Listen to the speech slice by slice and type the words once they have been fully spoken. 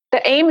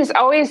The aim is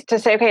always to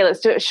say, okay, let's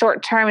do it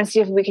short term and see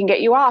if we can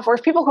get you off. Or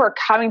if people who are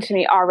coming to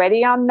me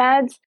already on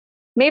meds,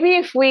 maybe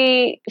if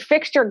we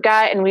fix your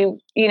gut and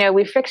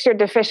we fix your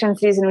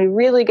deficiencies and we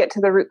really get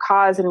to the root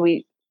cause and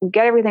we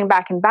get everything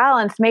back in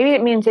balance, maybe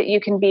it means that you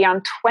can be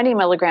on 20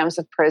 milligrams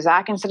of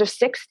Prozac instead of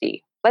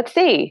 60. Let's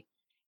see.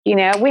 We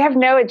have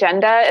no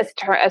agenda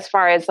as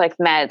far as like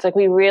meds. Like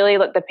we really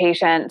let the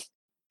patients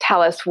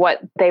tell us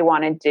what they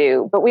want to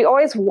do. But we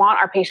always want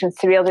our patients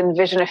to be able to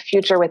envision a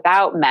future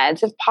without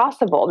meds if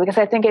possible, because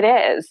I think it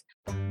is.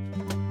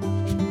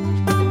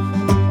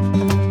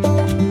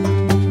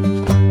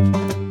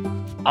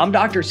 I'm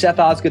Dr. Seth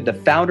Osgood, the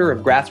founder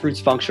of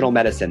Grassroots Functional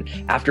Medicine.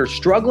 After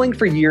struggling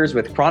for years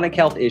with chronic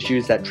health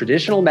issues that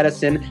traditional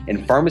medicine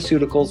and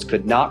pharmaceuticals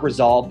could not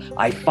resolve,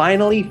 I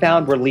finally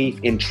found relief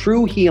in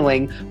true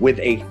healing with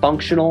a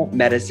functional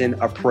medicine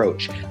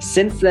approach.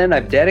 Since then,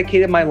 I've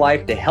dedicated my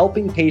life to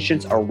helping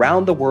patients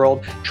around the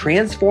world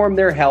transform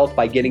their health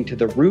by getting to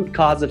the root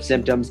cause of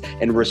symptoms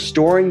and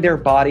restoring their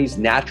body's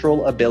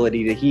natural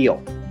ability to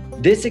heal.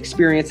 This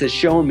experience has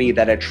shown me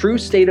that a true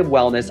state of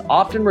wellness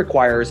often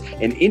requires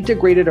an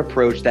integrated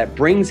approach that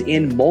brings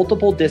in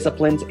multiple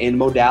disciplines and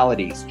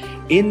modalities.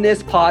 In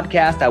this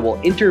podcast, I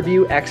will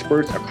interview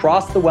experts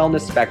across the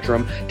wellness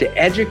spectrum to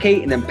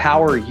educate and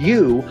empower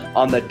you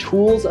on the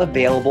tools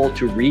available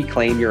to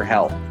reclaim your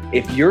health.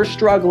 If you're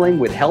struggling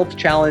with health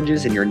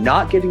challenges and you're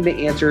not getting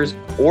the answers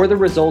or the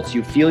results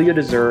you feel you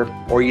deserve,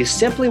 or you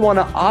simply want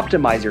to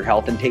optimize your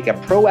health and take a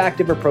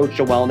proactive approach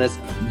to wellness,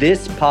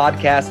 this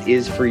podcast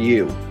is for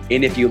you.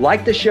 And if you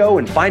like the show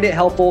and find it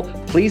helpful,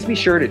 please be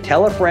sure to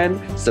tell a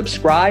friend,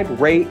 subscribe,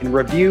 rate, and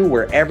review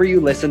wherever you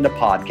listen to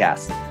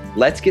podcasts.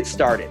 Let's get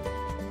started.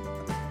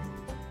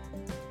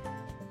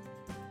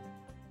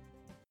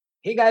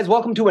 Hey guys,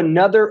 welcome to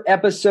another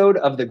episode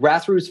of the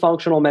Grassroots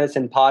Functional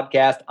Medicine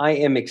Podcast. I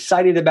am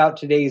excited about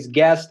today's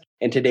guest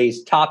and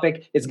today's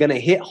topic. Is going to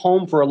hit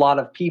home for a lot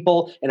of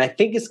people, and I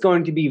think it's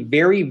going to be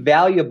very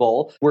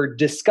valuable. We're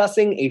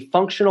discussing a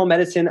functional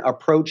medicine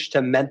approach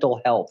to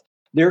mental health.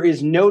 There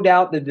is no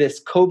doubt that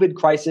this COVID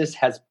crisis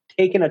has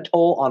taken a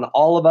toll on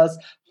all of us,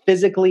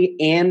 physically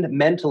and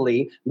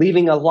mentally,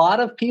 leaving a lot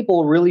of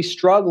people really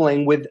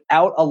struggling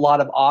without a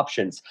lot of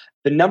options.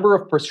 The number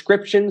of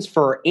prescriptions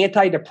for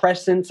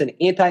antidepressants and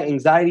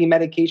anti-anxiety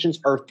medications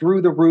are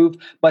through the roof,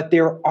 but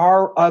there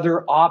are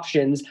other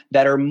options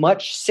that are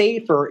much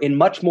safer and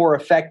much more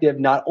effective,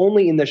 not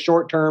only in the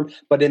short term,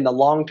 but in the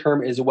long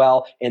term as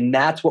well. And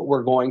that's what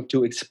we're going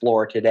to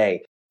explore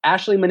today.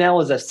 Ashley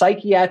Monell is a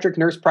psychiatric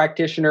nurse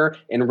practitioner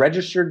and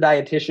registered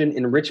dietitian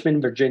in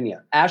Richmond,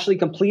 Virginia. Ashley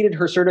completed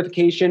her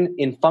certification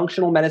in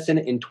functional medicine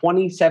in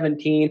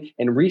 2017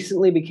 and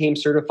recently became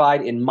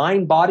certified in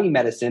mind-body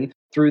medicine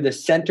through the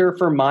Center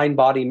for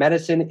Mind-Body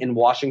Medicine in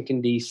Washington,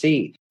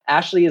 D.C.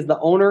 Ashley is the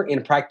owner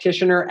and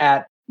practitioner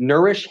at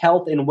Nourish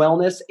Health and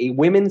Wellness, a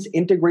women's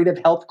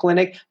integrative health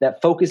clinic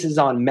that focuses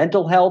on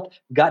mental health,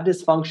 gut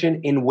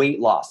dysfunction, and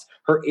weight loss.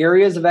 Her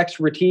areas of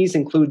expertise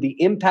include the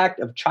impact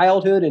of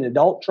childhood and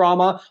adult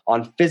trauma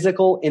on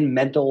physical and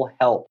mental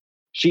health.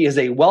 She is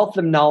a wealth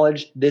of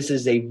knowledge. This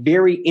is a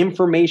very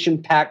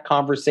information-packed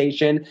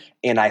conversation,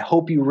 and I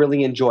hope you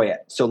really enjoy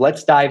it. So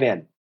let's dive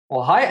in.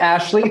 Well, hi,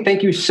 Ashley.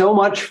 Thank you so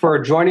much for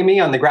joining me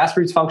on the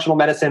Grassroots Functional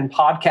Medicine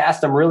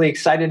Podcast. I'm really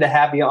excited to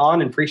have you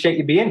on and appreciate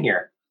you being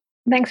here.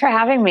 Thanks for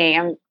having me.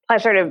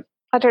 Pleasure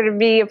to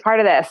be a part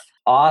of this.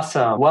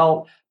 Awesome.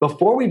 Well,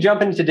 before we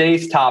jump into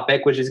today's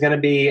topic, which is going to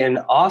be an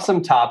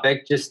awesome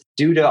topic just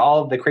due to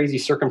all of the crazy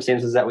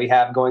circumstances that we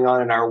have going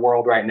on in our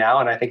world right now,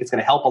 and I think it's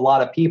going to help a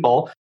lot of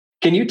people.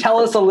 Can you tell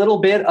us a little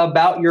bit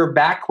about your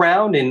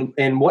background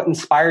and what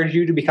inspired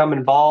you to become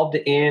involved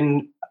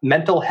in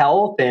mental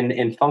health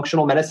and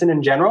functional medicine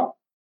in general?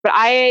 But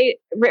I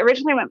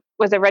originally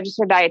was a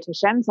registered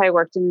dietitian, so I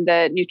worked in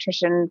the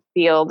nutrition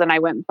field, and I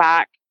went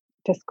back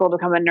to school to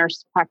become a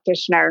nurse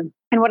practitioner.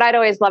 And what I'd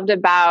always loved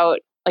about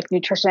like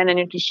nutrition and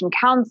nutrition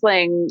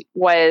counseling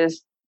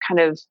was kind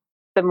of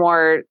the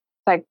more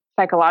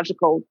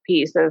psychological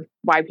piece of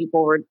why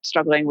people were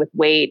struggling with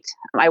weight.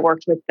 I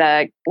worked with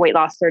the weight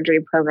loss surgery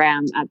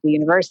program at the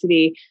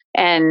university,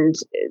 and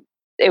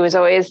it was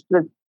always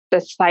the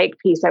psych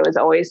piece that was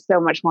always so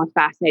much more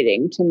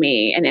fascinating to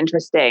me and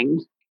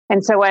interesting.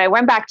 And so when I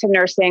went back to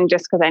nursing,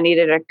 just because I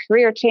needed a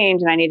career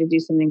change and I needed to do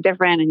something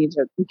different, I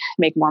needed to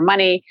make more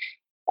money.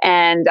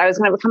 And I was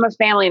going to become a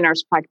family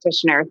nurse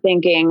practitioner,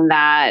 thinking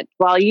that,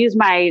 well, I'll use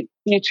my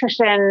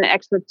nutrition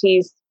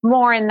expertise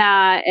more in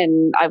that,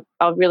 and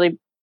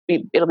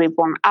it'll be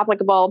more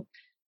applicable.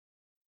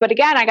 But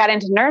again, I got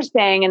into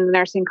nursing and the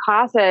nursing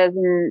classes,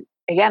 and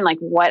again, like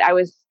what I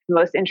was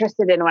most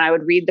interested in when I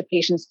would read the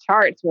patient's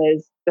charts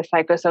was the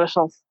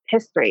psychosocial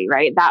history,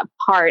 right? That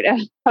part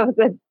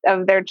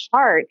of their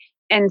chart.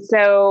 And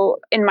so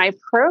in my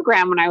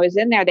program, when I was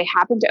in there, they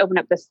happened to open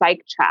up the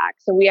psych track.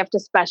 So we have to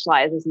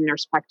specialize as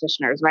nurse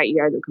practitioners, right?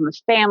 You either become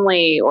a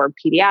family or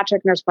pediatric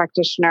nurse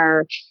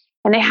practitioner.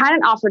 And they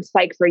hadn't offered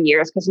psych for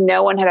years because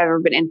no one had ever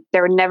been in,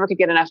 they never could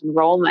get enough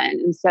enrollment.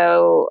 And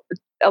so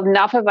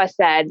enough of us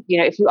said,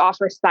 if you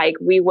offer psych,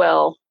 we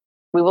will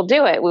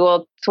do it. We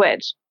will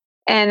switch.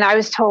 And I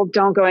was told,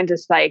 don't go into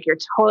psych. You're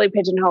totally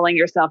pigeonholing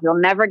yourself. You'll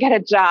never get a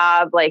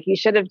job. Like, you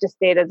should have just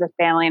stayed as a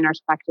family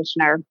nurse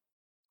practitioner.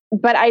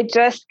 But I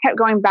just kept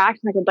going back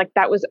and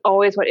that was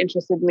always what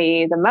interested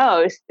me the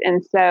most.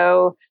 And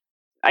so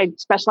I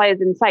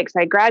specialized in psych. So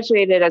I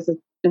graduated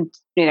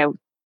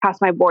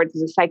passed my boards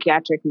as a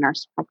psychiatric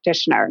nurse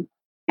practitioner.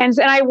 And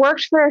I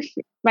worked for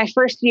my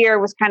first year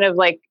was kind of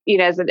like,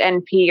 as an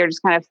NP, you're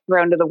just kind of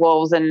thrown to the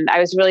wolves. And I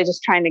was really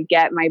just trying to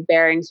get my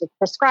bearings with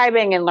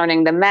prescribing and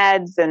learning the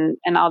meds and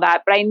all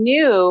that. But I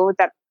knew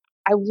that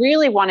I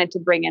really wanted to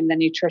bring in the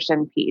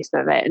nutrition piece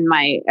of it and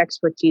my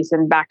expertise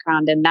and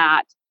background in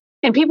that.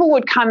 And people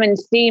would come and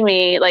see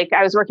me, like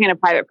I was working in a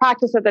private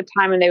practice at the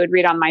time, and they would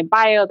read on my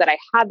bio that I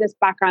had this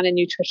background in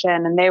nutrition.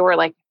 And they were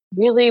like,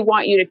 really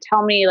want you to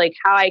tell me like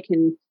how I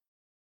can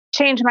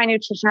change my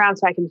nutrition around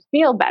so I can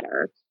feel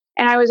better.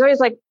 And I was always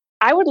like,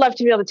 I would love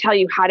to be able to tell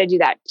you how to do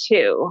that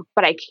too,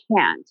 but I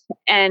can't.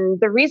 And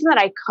the reason that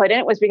I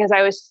couldn't was because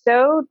I was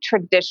so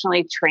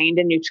traditionally trained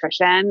in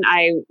nutrition.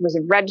 I was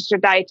a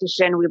registered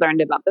dietitian. We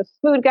learned about the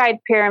food guide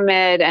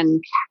pyramid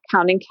and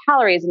counting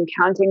calories and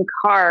counting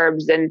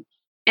carbs.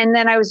 And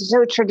then I was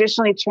so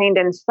traditionally trained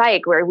in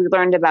psych, where we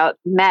learned about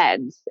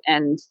meds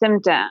and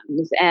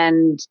symptoms.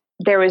 And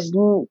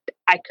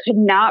I could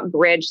not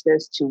bridge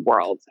those two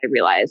worlds, I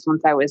realized,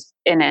 once I was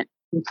in it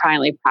and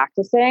finally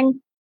practicing.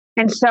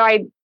 And so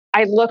I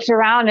looked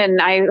around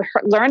and I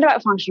learned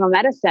about functional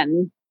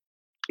medicine.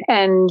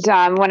 And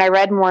when I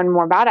read more and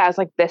more about it, I was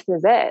like, this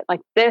is it. Like,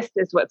 this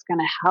is what's going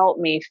to help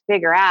me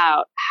figure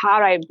out how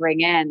do I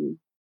bring in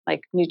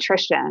like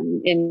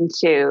nutrition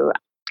into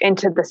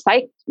the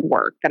psych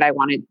work that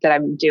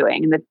I'm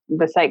doing, and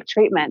the psych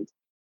treatment.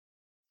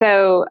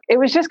 So it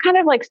was just kind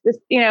of like this,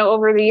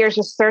 over the years,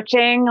 just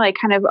searching, like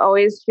kind of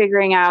always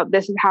figuring out,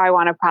 this is how I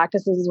want to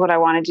practice. This is what I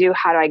want to do.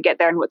 How do I get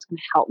there? And what's going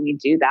to help me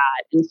do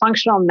that? And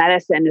functional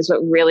medicine is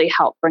what really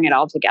helped bring it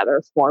all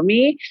together for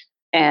me.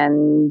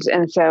 And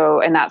that's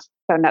how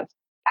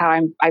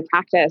I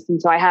practice.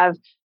 And so I have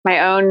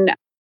my own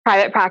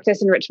private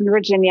practice in Richmond,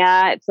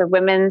 Virginia. It's a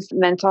women's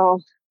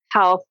mental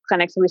health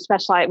clinic. So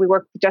we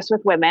work just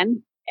with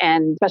women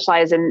and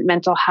specialize in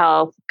mental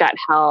health, gut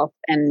health,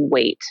 and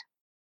weight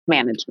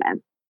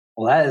management.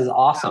 Well, that is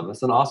awesome.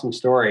 That's an awesome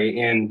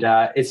story. And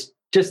it's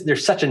just,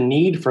 there's such a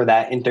need for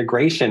that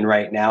integration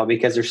right now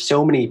because there's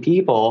so many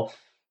people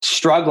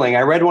struggling.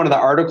 I read one of the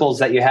articles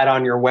that you had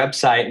on your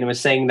website, and it was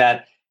saying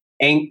that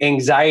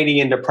anxiety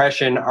and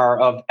depression are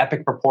of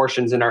epic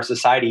proportions in our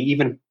society,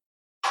 even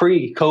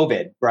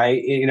pre-COVID,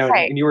 right?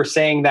 Right. And you were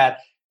saying that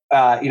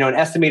an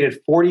estimated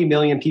 40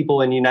 million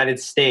people in the United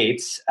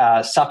States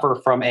suffer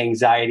from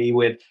anxiety,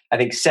 with I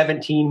think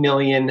 17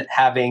 million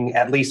having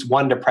at least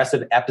one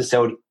depressive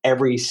episode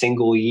every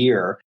single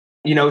year.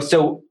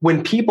 So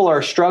when people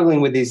are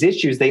struggling with these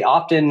issues, they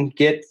often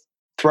get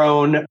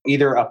thrown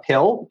either a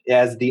pill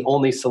as the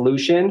only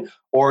solution,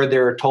 or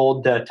they're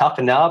told to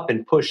toughen up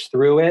and push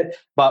through it.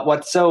 But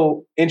what's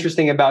so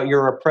interesting about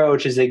your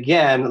approach is,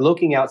 again,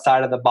 looking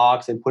outside of the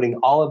box and putting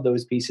all of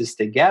those pieces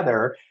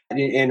together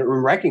and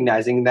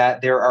recognizing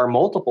that there are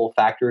multiple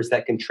factors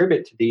that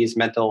contribute to these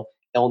mental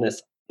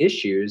illness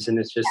issues. And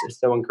it's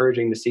so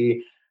encouraging to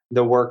see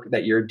the work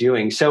that you're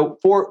doing. So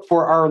for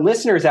our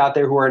listeners out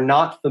there who are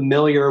not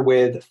familiar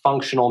with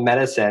functional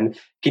medicine,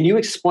 can you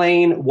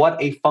explain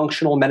what a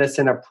functional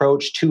medicine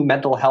approach to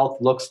mental health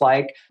looks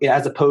like,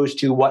 as opposed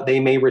to what they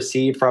may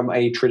receive from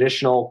a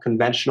traditional,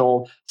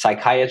 conventional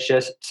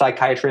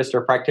psychiatrist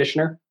or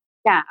practitioner?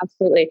 Yeah,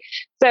 absolutely.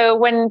 So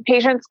when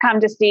patients come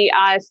to see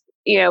us,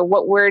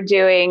 what we're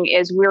doing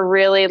is we're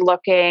really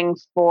looking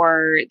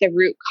for the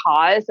root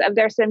cause of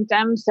their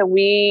symptoms. So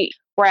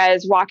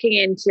whereas walking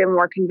into a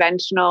more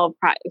conventional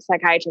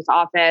psychiatrist's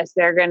office,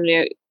 they're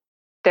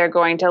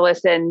going to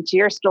listen to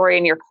your story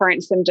and your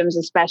current symptoms,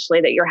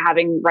 especially that you're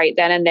having right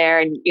then and there.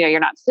 And, you're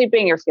not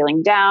sleeping, you're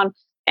feeling down,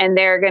 and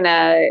they're going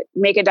to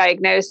make a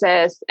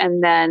diagnosis,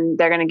 and then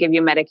they're going to give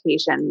you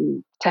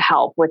medication to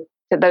help with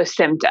those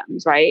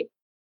symptoms, right?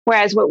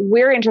 Whereas what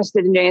we're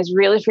interested in doing is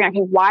really figuring out,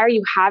 okay, why are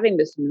you having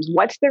the symptoms?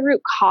 What's the root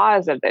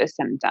cause of those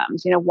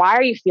symptoms? Why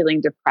are you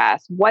feeling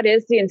depressed? What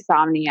is the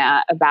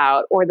insomnia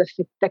about, or the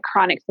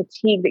chronic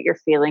fatigue that you're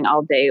feeling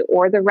all day,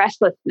 or the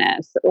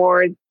restlessness,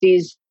 or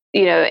this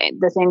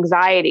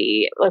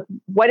anxiety? Like,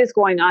 what is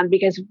going on?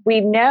 Because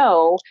we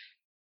know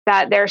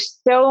that there's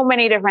so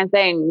many different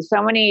things,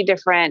 so many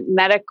different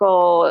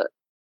medical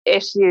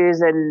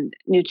issues and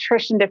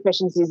nutrition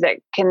deficiencies that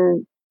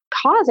can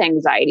cause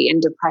anxiety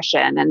and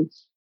depression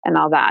and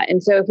all that.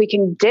 And so if we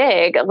can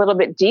dig a little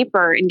bit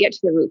deeper and get to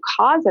the root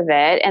cause of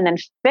it, and then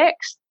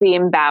fix the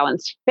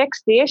imbalance,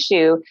 fix the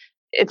issue,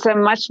 it's a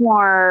much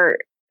more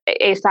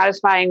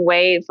satisfying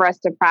way for us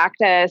to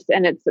practice.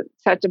 And it's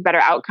such a better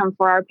outcome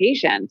for our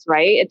patients,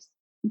 right? It's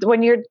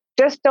when you're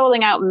just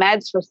doling out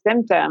meds for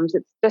symptoms,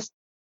 it's just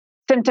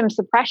symptom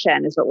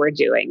suppression is what we're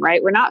doing,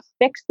 right? We're not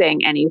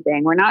fixing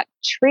anything. We're not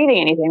treating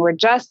anything. We're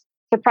just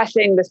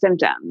suppressing the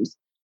symptoms.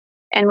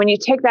 And when you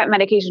take that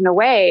medication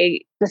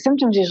away, the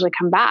symptoms usually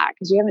come back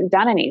because you haven't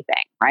done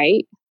anything,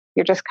 right?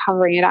 You're just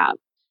covering it up.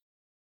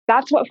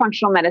 that's what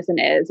functional medicine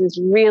is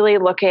really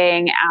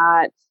looking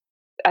at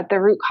the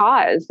root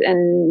cause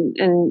and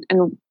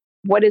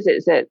what is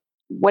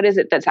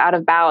it that's out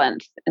of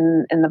balance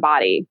in the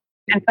body,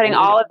 and putting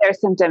all of their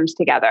symptoms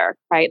together,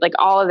 right? Like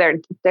all of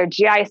their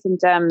GI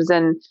symptoms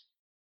and,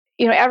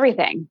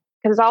 everything,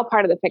 because it's all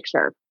part of the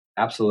picture.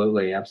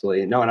 Absolutely.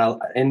 Absolutely. No,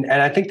 and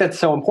I think that's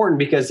so important,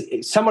 because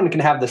someone can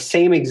have the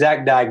same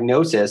exact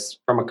diagnosis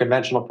from a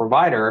conventional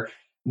provider,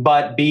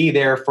 but be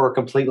there for a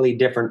completely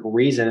different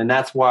reason. And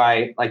that's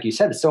why, like you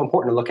said, it's so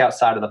important to look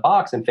outside of the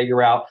box and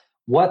figure out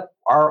what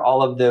are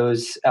all of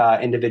those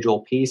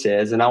individual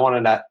pieces. And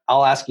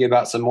I'll ask you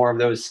about some more of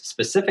those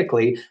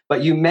specifically,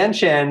 but you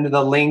mentioned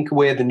the link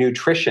with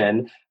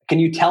nutrition. Can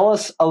you tell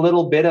us a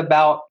little bit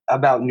about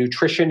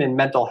nutrition and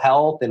mental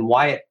health and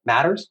why it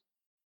matters?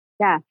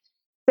 Yeah.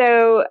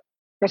 So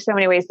there's so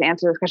many ways to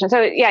answer this question.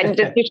 So yeah,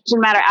 does nutrition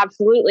matter?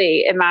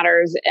 Absolutely, it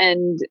matters.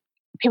 And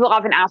people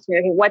often ask me,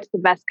 okay, what's the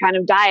best kind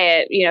of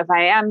diet, if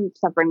I am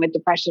suffering with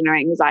depression or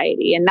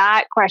anxiety? And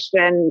that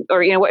question,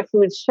 or, what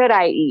foods should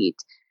I eat?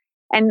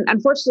 And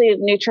unfortunately,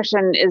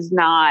 nutrition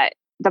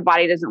the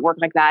body doesn't work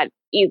like that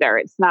either.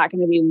 It's not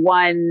going to be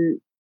one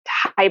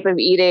type of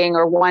eating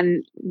or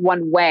one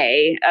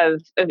way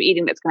of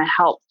eating that's going to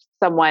help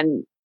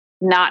someone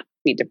not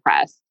be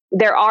depressed.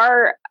 There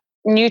are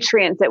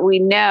nutrients that we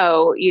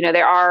know,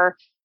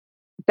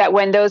 that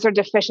when those are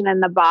deficient in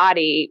the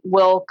body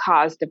will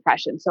cause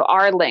depression. So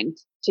are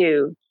linked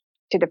to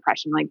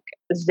depression, like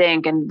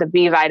zinc and the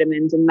B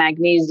vitamins and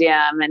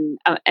magnesium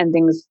and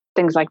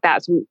things like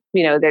that. So,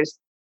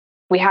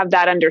 we have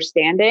that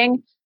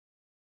understanding,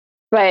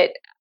 but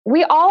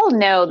we all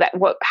know that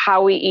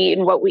how we eat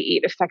and what we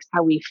eat affects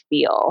how we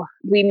feel.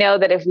 We know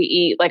that if we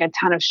eat like a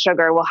ton of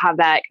sugar, we'll have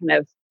that kind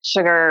of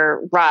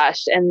sugar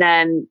rush, and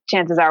then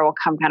chances are we'll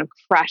come kind of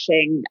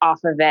crashing off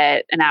of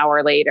it an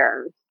hour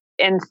later.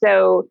 And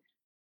so,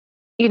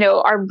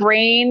 our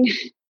brain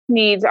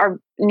needs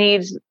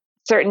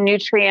certain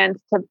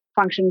nutrients to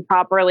function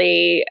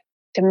properly,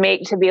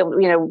 to be able,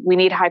 we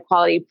need high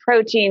quality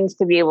proteins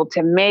to be able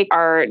to make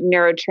our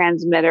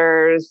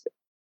neurotransmitters.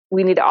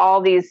 We need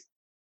all these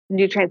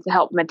nutrients to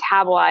help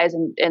metabolize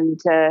and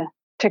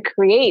to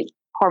create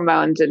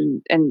hormones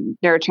and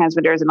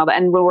neurotransmitters and all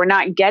that. And when we're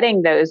not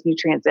getting those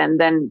nutrients in,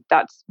 then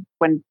that's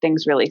when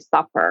things really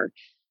suffer.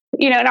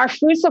 And our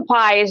food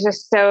supply is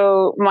just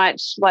so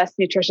much less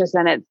nutritious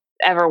than it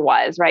ever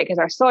was, right? Because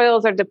our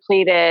soils are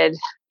depleted.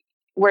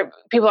 Where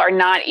people are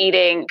not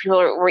eating,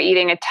 we're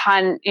eating a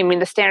ton.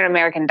 The standard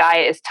American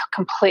diet is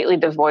completely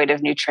devoid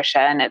of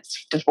nutrition.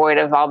 It's devoid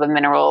of all the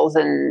minerals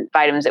and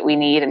vitamins that we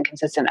need in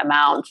consistent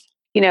amounts.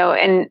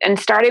 And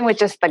starting with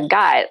just the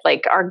gut,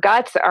 like our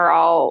guts are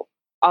all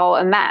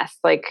a mess.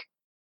 Like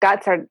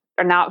guts are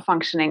not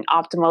functioning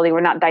optimally. We're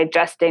not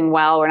digesting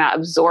well. We're not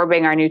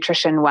absorbing our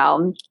nutrition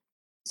well.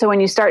 So when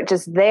you start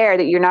just there,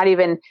 that you're not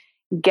even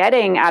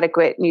getting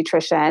adequate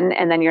nutrition,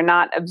 and then you're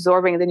not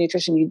absorbing the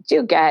nutrition you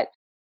do get,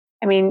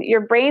 your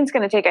brain's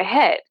going to take a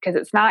hit because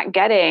it's not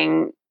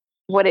getting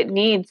what it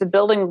needs, the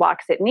building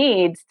blocks it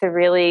needs to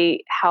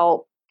really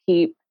help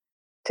to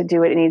do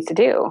what it needs to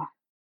do.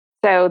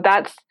 So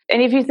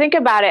and if you think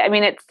about it,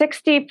 it's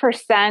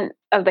 60%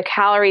 of the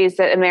calories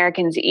that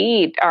Americans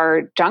eat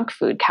are junk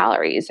food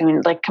calories.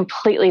 Like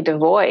completely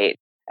devoid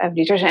of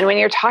nutrition. And when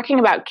you're talking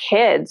about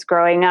kids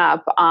growing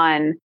up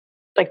on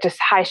like just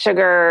high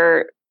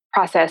sugar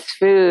processed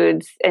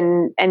foods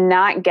and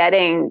not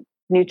getting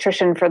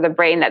nutrition for the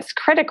brain that's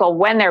critical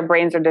when their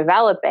brains are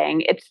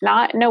developing, it's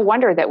no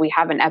wonder that we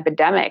have an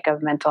epidemic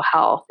of mental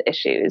health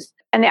issues.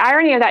 And the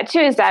irony of that too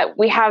is that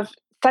we have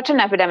such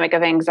an epidemic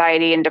of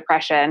anxiety and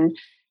depression,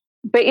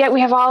 but yet we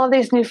have all of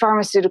these new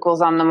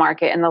pharmaceuticals on the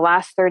market in the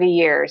last 30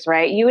 years,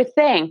 right? You would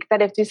think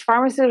that if these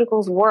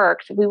pharmaceuticals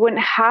worked, we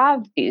wouldn't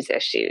have these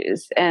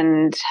issues.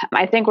 And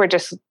I think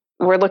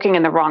we're looking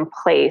in the wrong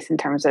place in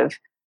terms of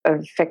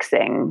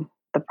fixing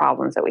the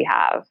problems that we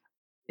have.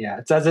 Yeah,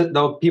 it's as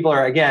though people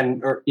are, again,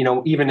 or,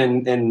 even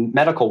in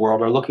medical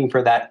world, are looking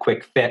for that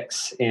quick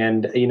fix.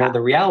 And,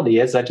 the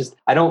reality is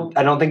I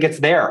don't think it's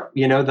there.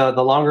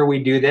 The longer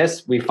we do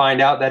this, we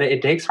find out that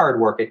it takes hard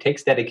work, it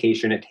takes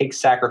dedication, it takes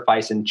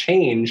sacrifice and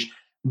change.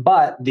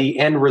 But the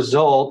end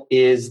result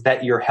is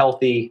that you're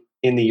healthy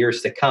in the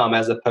years to come,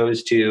 as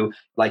opposed to,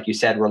 like you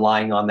said,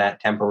 relying on that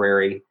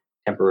temporary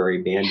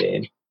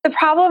Band-Aid. The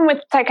problem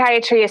with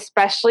psychiatry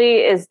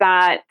especially is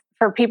that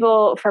for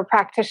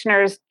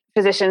practitioners,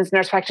 physicians,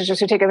 nurse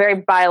practitioners who take a very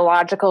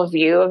biological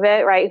view of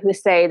it, right? Who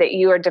say that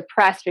you are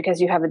depressed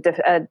because you have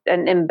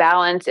an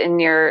imbalance in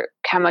your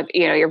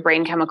your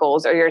brain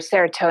chemicals, or you're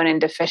serotonin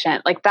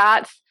deficient. Like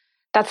that's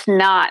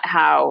not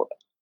how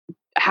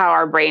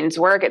our brains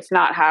work. It's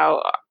not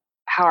how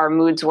our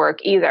moods work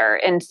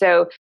either. And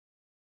so,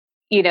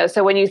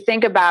 so when you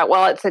think about,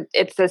 well, it's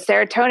a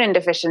serotonin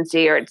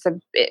deficiency or it's a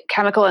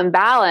chemical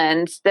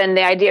imbalance, then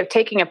the idea of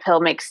taking a pill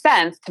makes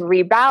sense to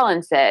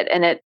rebalance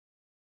it.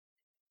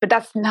 But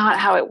that's not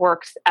how it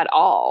works at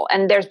all.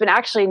 And there's been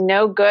actually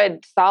no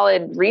good,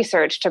 solid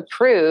research to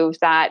prove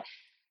that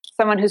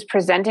someone who's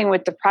presenting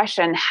with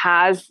depression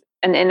has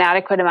an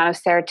inadequate amount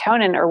of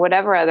serotonin or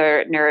whatever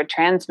other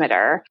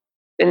neurotransmitter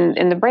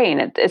in the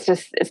brain.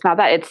 It's not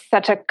that. It's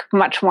such a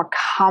much more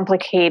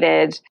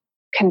complicated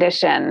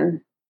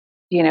condition,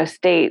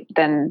 state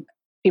than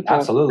people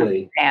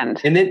Absolutely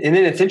understand. And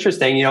then it's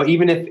interesting,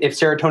 even if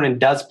serotonin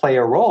does play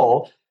a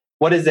role,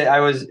 what is it?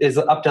 Is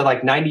up to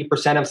like 90%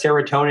 of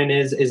serotonin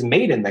is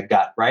made in the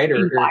gut, right?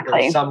 Or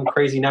some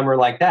crazy number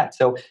like that.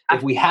 So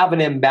if we have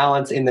an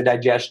imbalance in the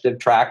digestive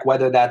tract,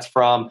 whether that's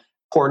from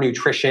poor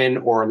nutrition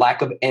or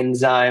lack of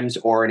enzymes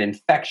or an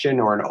infection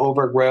or an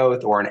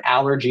overgrowth or an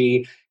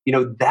allergy,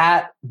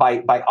 that by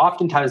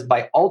oftentimes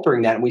by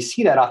altering that, and we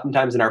see that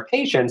oftentimes in our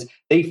patients,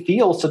 they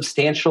feel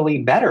substantially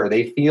better.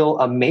 They feel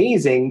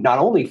amazing, not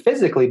only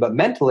physically, but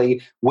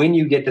mentally when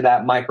you get to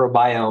that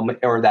microbiome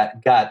or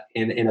that gut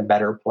in a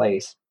better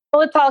place.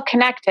 Well, it's all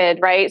connected,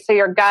 right? So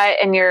your gut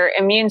and your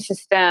immune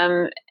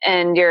system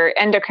and your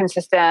endocrine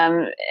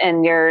system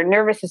and your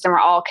nervous system are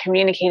all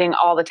communicating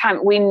all the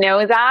time. We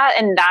know that,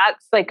 and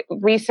that's like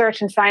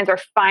research and science are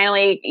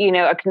finally,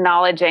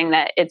 acknowledging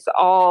that it's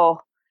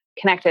all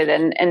connected.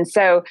 And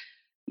so,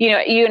 you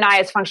and I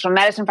as functional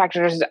medicine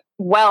practitioners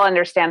well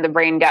understand the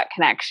brain gut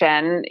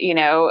connection,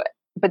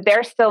 but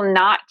they're still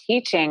not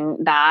teaching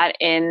that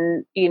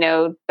in,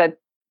 the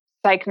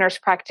psych nurse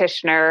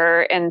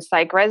practitioner and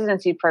psych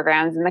residency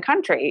programs in the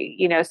country,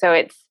 so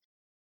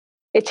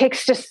it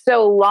takes just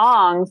so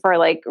long for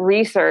like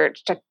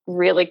research to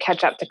really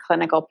catch up to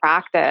clinical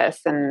practice.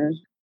 And,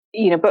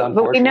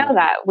 but we know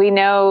that we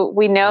know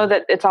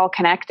that it's all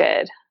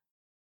connected.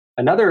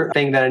 Another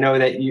thing that I know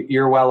that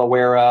you're well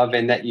aware of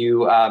and that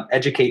you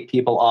educate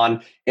people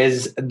on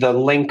is the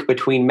link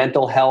between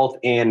mental health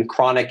and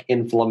chronic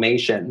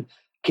inflammation.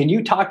 Can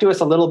you talk to us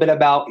a little bit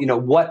about,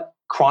 what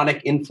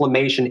chronic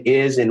inflammation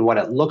is and what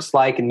it looks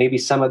like, and maybe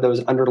some of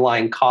those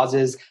underlying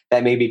causes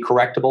that may be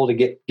correctable to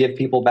give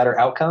people better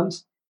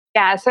outcomes?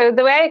 Yeah. So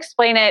the way I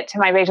explain it to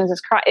my patients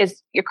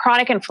is your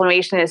chronic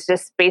inflammation is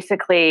just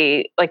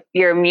basically like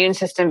your immune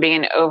system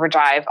being in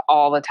overdrive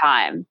all the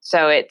time.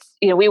 So it's,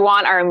 we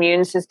want our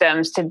immune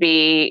systems to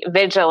be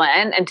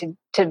vigilant and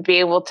to be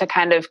able to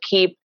kind of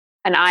keep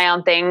an eye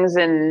on things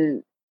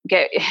and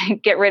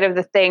get rid of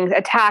the things,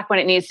 attack when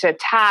it needs to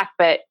attack,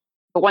 but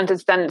once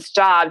it's done its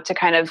job to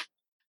kind of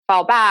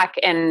fall back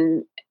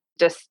and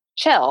just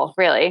chill,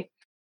 really.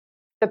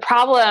 The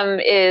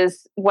problem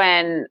is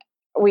when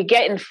we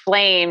get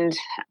inflamed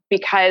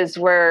because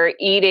we're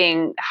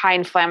eating high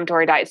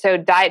inflammatory diets. So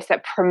diets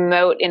that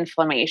promote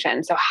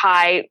inflammation. So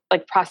high,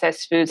 like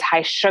processed foods,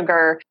 high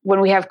sugar,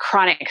 when we have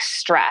chronic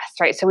stress,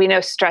 right? So we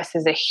know stress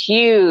is a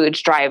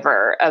huge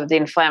driver of the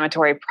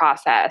inflammatory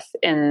process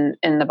in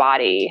the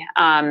body.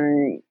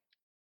 And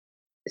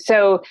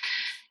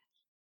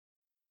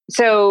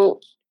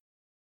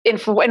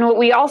what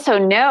we also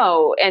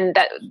know, and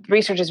that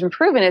research has been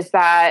proven, is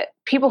that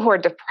people who are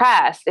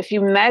depressed, if you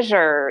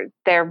measure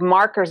their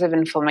markers of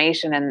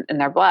inflammation in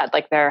their blood,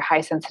 like their high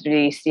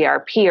sensitivity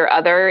CRP or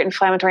other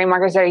inflammatory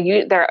markers,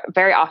 they're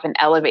very often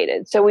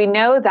elevated. So we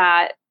know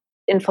that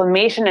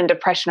inflammation and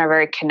depression are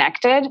very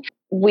connected.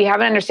 We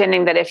have an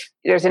understanding that if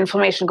there's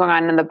inflammation going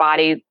on in the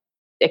body,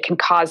 it can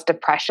cause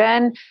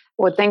depression.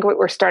 I think what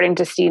we're starting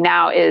to see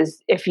now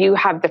is if you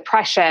have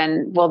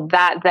depression, will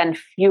that then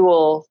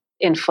fuel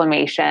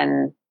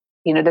inflammation?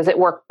 Does it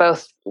work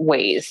both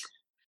ways?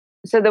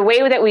 So the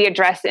way that we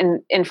address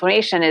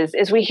inflammation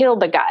is we heal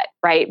the gut,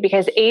 right?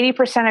 Because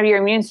 80% of your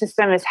immune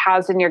system is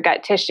housed in your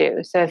gut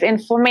tissue. So if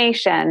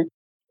inflammation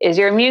is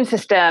your immune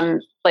system,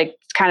 like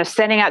kind of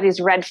sending out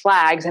these red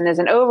flags and is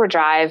an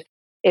overdrive,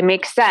 it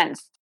makes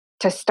sense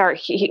to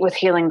start with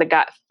healing the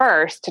gut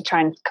first to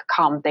try and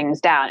calm things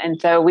down. And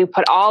so we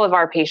put all of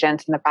our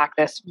patients in the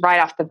practice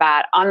right off the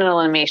bat on an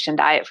elimination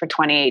diet for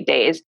 28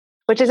 days,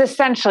 which is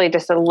essentially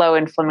just a low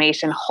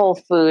inflammation, whole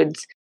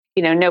foods,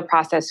 no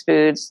processed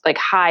foods, like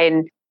high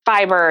in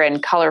fiber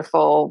and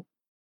colorful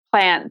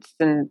plants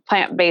and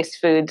plant-based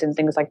foods and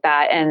things like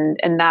that. And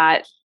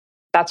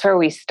that's where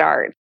we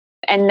start.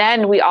 And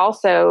then we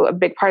also, a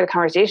big part of the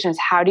conversation is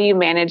how do you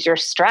manage your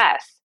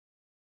stress?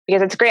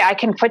 Because it's great. I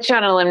can put you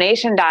on an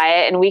elimination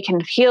diet and we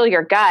can heal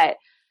your gut.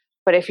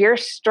 But if your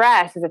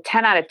stress is a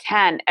 10 out of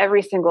 10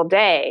 every single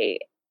day,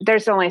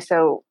 there's only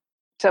so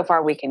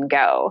far we can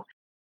go.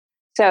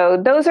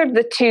 So those are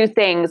the two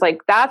things.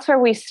 Like that's where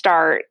we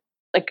start,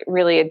 like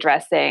really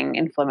addressing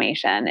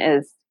inflammation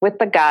is with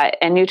the gut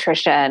and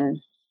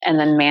nutrition, and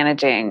then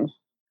managing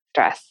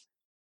stress.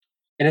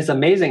 And it's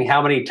amazing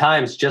how many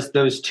times just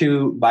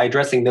by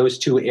addressing those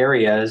two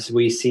areas,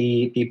 we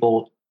see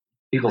people's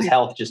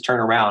health just turn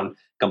around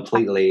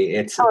completely.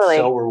 It's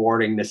so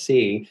rewarding to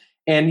see.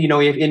 And,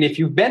 if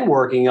you've been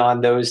working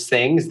on those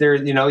things there,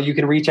 you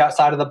can reach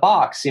outside of the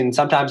box, and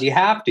sometimes you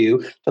have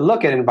to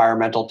look at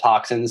environmental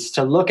toxins,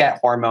 to look at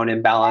hormone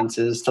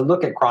imbalances, to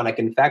look at chronic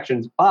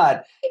infections.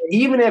 But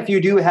even if you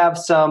do have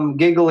some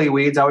giggly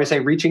weeds, I always say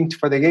reaching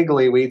for the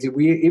giggly weeds,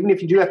 even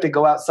if you do have to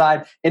go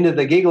outside into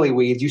the giggly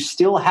weeds, you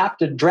still have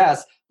to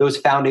address those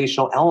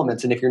foundational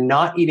elements. And if you're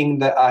not eating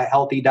the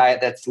healthy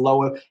diet that's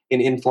low in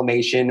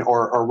inflammation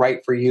or right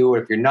for you, or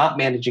if you're not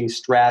managing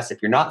stress,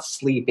 if you're not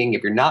sleeping,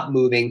 if you're not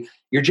moving,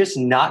 you're just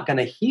not going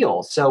to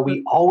heal. So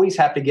we always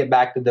have to get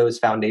back to those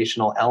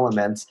foundational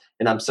elements.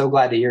 And I'm so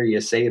glad to hear you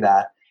say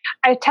that.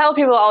 I tell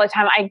people all the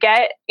time, I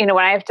get, when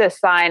I have to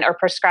assign or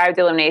prescribe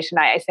the elimination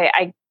diet, I say,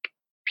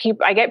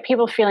 I get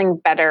people feeling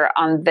better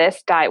on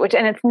this diet,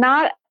 and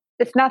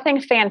it's nothing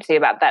fancy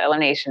about that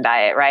elimination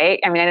diet, right?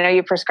 I mean, I know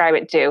you prescribe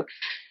it too.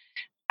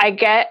 I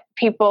get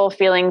people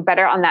feeling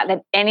better on that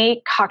than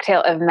any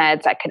cocktail of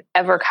meds I could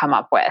ever come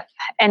up with.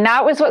 And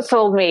that was what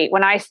sold me.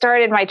 When I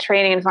started my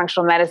training in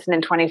functional medicine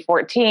in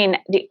 2014,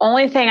 the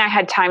only thing I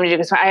had time to do,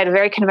 because I had a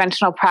very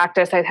conventional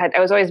practice, I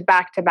was always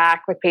back to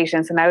back with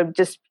patients, and I would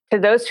just, to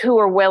those who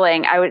were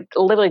willing, I would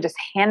literally just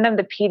hand them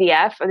the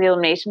PDF of the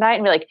elimination diet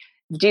and be like,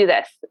 do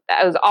this.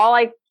 That was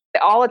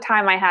all the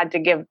time I had to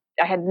give.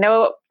 I had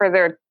no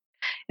further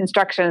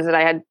instructions that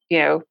I had,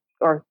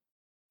 or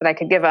that I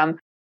could give them.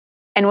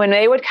 And when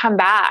they would come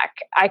back,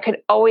 I could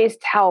always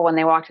tell when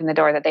they walked in the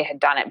door that they had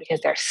done it,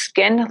 because their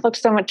skin looked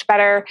so much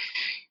better.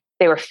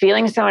 They were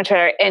feeling so much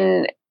better.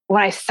 And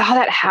when I saw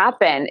that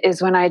happen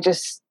is when I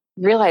just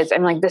realized,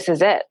 I'm like, this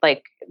is it.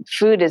 Like,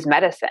 food is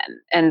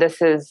medicine. And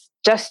this is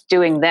just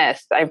doing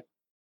this.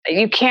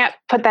 You can't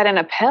put that in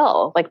a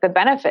pill, like the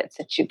benefits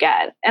that you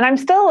get. And I'm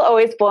still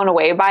always blown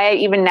away by it,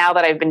 even now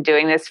that I've been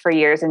doing this for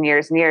years and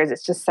years and years.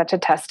 It's just such a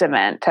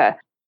testament to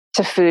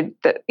food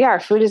that, our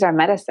food is our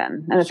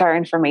medicine and it's our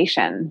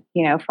information,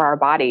 for our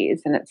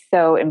bodies. And it's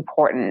so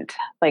important,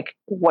 like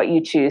what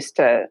you choose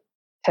to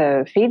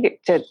feed,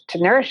 to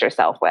nourish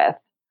yourself with.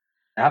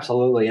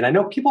 Absolutely. And I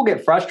know people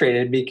get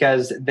frustrated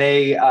because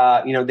they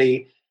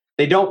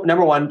don't,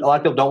 number one, a lot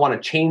of people don't want to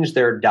change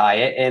their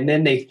diet, and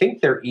then they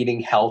think they're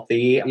eating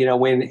healthy,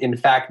 when in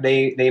fact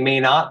they may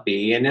not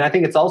be. And then I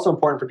think it's also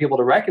important for people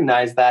to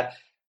recognize that,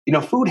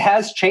 food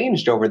has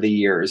changed over the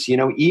years,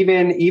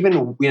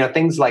 even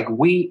things like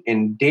wheat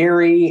and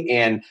dairy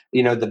and,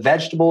 the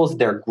vegetables,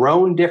 they're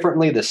grown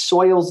differently. The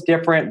soil's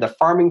different. The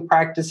farming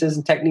practices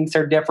and techniques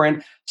are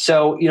different.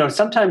 So,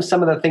 sometimes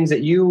some of the things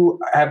that you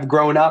have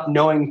grown up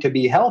knowing to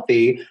be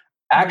healthy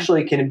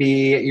actually can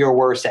be your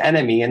worst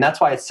enemy. And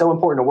that's why it's so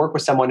important to work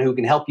with someone who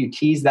can help you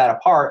tease that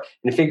apart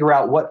and figure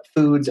out what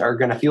foods are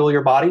going to fuel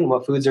your body and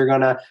what foods are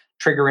going to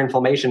trigger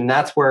inflammation. And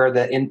that's where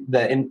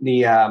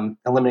the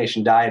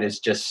elimination diet is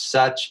just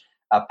such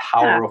a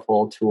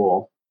powerful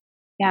tool.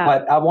 Yeah.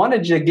 But I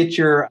wanted to get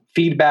your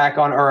feedback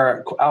on,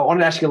 or I wanted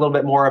to ask you a little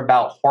bit more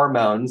about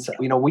hormones.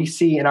 We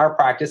see in our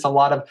practice, a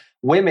lot of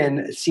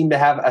women seem to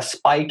have a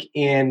spike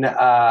in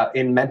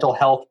mental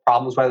health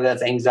problems, whether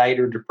that's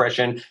anxiety or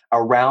depression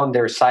around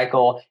their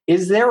cycle.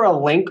 Is there a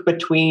link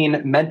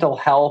between mental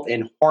health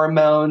and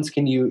hormones?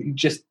 Can you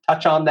just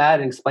touch on that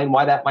and explain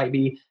why that might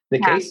be the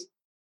case?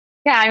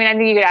 Yeah, I mean, I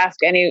think you could ask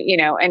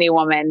any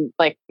woman,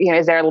 like,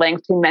 is there a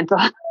link to mental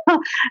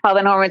health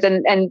and hormones?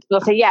 And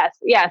they'll say yes.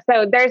 Yeah.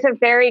 So there's a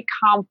very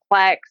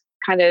complex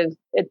kind of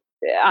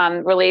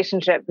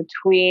relationship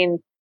between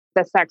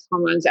the sex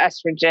hormones,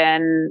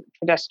 estrogen,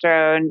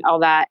 progesterone,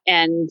 all that,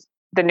 and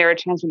the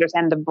neurotransmitters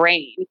and the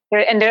brain.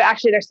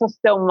 There's still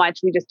so much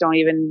we just don't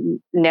even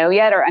know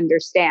yet or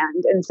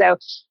understand. And so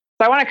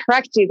I want to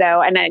correct you though,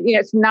 and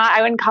it's not,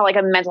 I wouldn't call it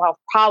like a mental health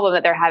problem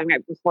that they're having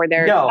right before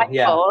their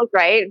cycles,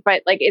 right?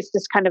 But like, it's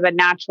just kind of a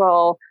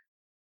natural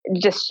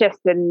just shift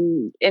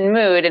in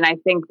mood. And I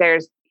think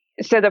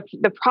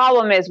the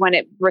problem is when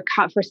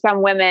for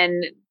some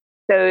women,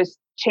 those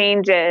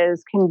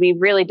changes can be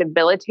really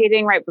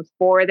debilitating right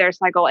before their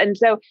cycle. And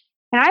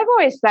I've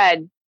always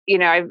said,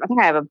 I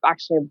think I have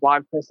actually a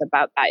blog post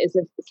about that, is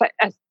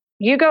if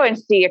you go and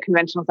see a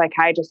conventional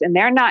psychiatrist and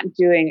they're not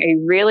doing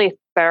a really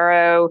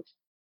thorough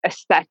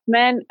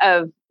assessment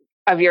of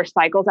your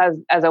cycles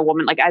as a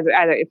woman, like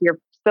either if you're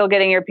still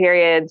getting your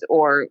periods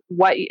or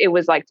what it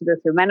was like to go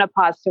through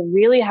menopause, to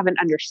really have an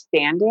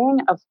understanding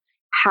of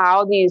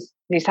how these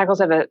cycles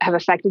have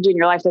affected you in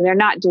your life, then they're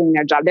not doing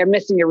their job. They're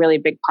missing a really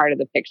big part of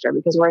the picture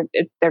because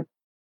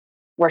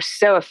we're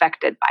so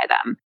affected by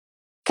them.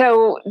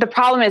 So the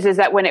problem is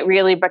that when it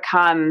really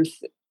becomes,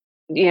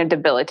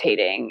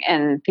 debilitating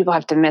and people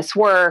have to miss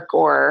work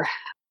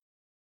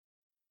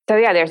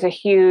there's a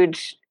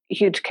huge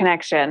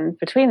connection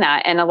between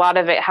that. And a lot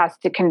of it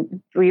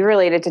can be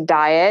related to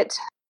diet,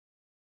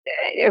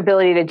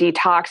 ability to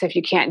detox. If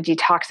you can't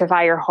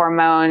detoxify your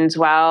hormones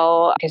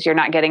well, because you're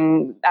not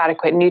getting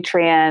adequate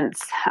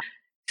nutrients,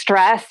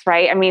 stress,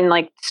 right? I mean,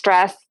 like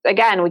stress,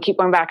 again, we keep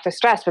going back to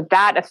stress, but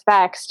that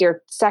affects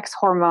your sex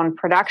hormone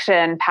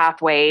production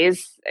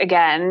pathways,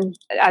 again,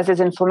 as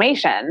is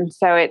inflammation.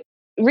 So it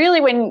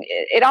really, when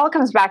it all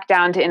comes back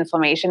down to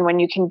inflammation, when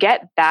you can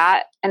get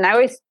that, and I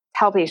always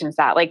tell patients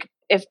that, like,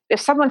 if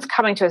someone's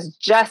coming to us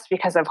just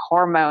because of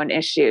hormone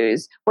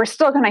issues, we're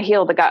still going to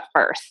heal the gut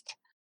first,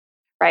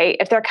 right?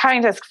 If they're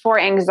coming to us for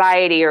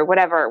anxiety or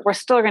whatever, we're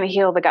still going to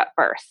heal the gut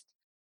first.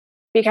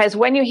 Because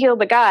when you heal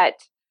the gut,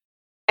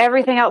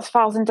 everything else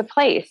falls into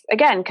place.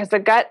 Again, because the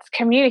gut's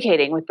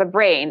communicating with the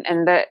brain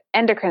and the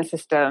endocrine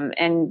system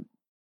and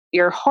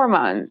your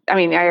hormone. I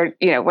mean,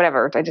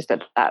 whatever. I just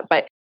did that,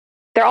 but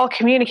they're all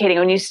communicating.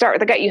 When you start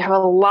with the gut, you have a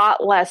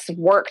lot less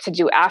work to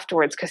do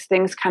afterwards because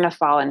things kind of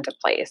fall into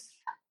place.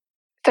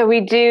 So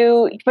we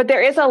do, but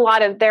there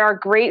are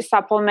great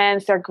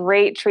supplements, there are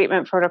great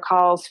treatment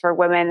protocols for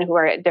women who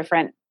are at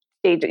different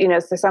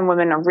stages. So some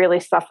women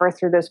really suffer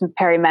through those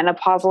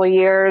perimenopausal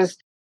years.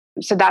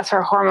 So that's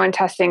where hormone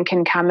testing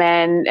can come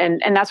in.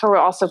 And that's where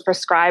we'll also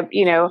prescribe,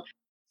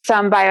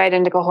 some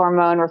bioidentical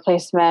hormone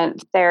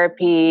replacement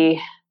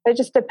therapy. It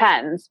just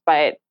depends,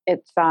 but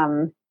it's,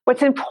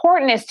 what's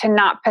important is to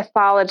not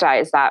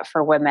pathologize that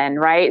for women,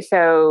 right?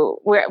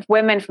 So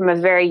women from a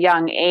very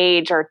young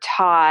age are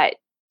taught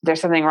there's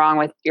something wrong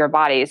with your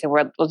body. So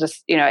we'll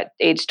just, at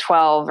age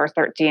 12 or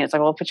 13, it's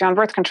like, we'll put you on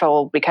birth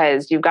control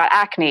because you've got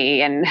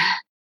acne. And,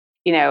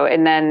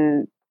 and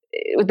then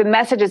the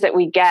messages that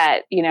we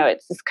get,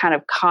 it's this kind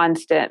of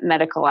constant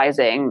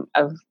medicalizing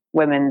of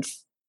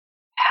women's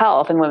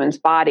health and women's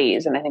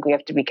bodies. And I think we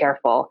have to be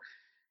careful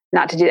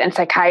not to do that. And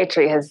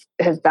psychiatry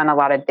has done a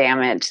lot of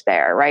damage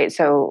there, right?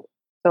 So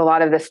a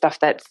lot of the stuff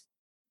that's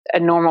a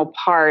normal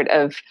part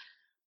of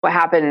what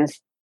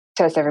happens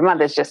to us every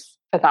month is just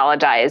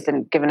pathologized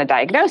and given a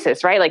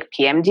diagnosis, right? Like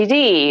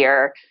PMDD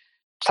or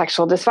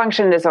sexual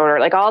dysfunction disorder,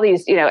 like all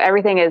these,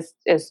 everything is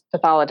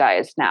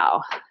pathologized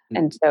now.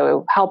 And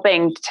so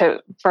helping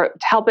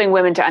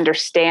women to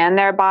understand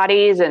their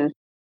bodies and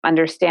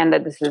understand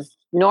that this is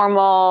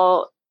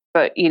normal,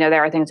 but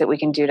there are things that we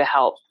can do to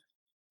help.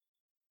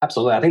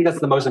 Absolutely. I think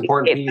that's the most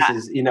important piece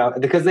is,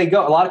 because a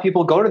lot of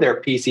people go to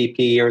their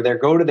PCP or they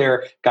go to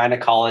their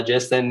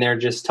gynecologist and they're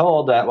just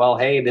told that, well,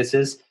 hey, this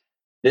is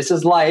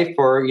life,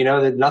 or,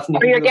 there's nothing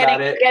you can do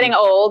about it. Getting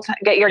old.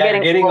 You're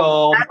getting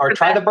old. Or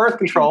try the birth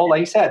control.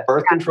 Like you said,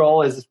 birth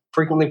control is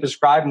frequently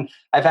prescribed. And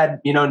I've had,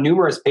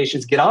 numerous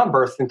patients get on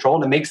birth control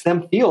and it makes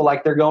them feel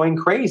like they're going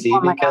crazy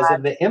because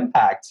of the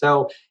impact.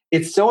 So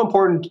it's so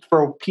important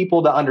for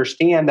people to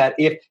understand that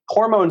if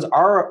hormones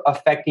are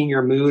affecting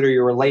your mood or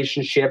your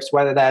relationships,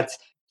 whether that's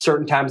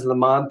certain times of the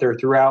month or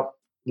throughout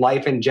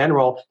life in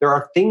general, there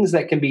are things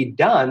that can be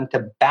done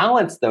to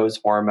balance those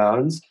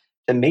hormones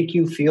to make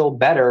you feel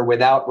better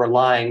without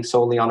relying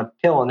solely on a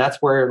pill. And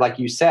that's where, like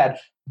you said,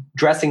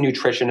 addressing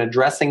nutrition,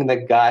 addressing the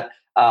gut,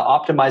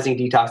 optimizing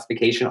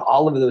detoxification,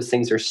 all of those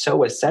things are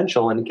so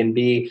essential and can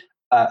be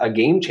a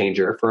game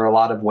changer for a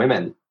lot of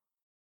women.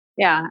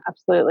 Yeah,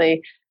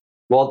 absolutely.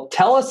 Well,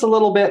 tell us a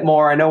little bit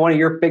more. I know one of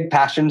your big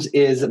passions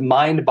is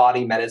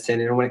mind-body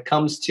medicine. And when it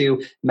comes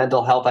to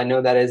mental health, I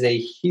know that is a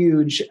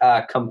huge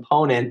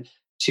component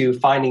to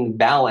finding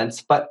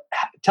balance. But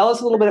tell us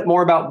a little bit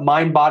more about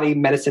mind-body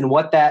medicine,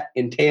 what that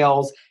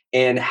entails,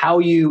 and how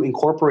you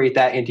incorporate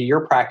that into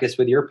your practice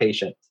with your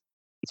patients.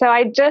 So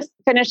I just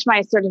finished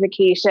my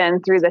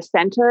certification through the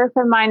Center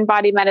for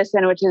Mind-Body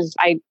Medicine, which is,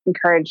 I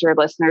encourage your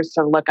listeners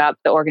to look up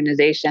the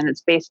organization.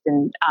 It's based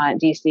in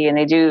DC, and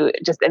they do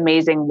just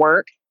amazing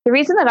work. The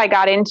reason that I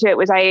got into it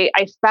was I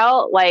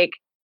felt like,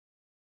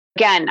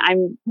 again,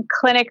 I'm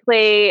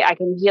clinically, I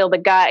can heal the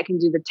gut, I can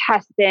do the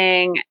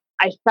testing.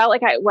 I felt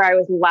like where I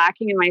was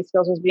lacking in my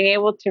skills was being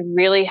able to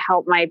really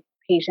help my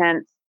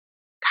patients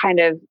kind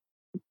of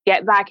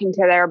get back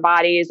into their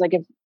bodies. Like,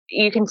 if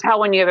you can tell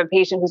when you have a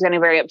patient who's getting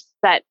very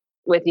upset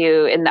with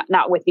you,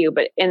 not with you,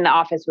 but in the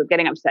office with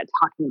getting upset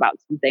talking about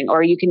something,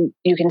 or you can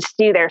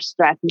see their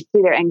stress and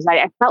see their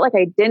anxiety. I felt like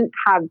I didn't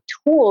have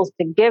tools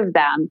to give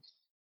them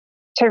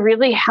to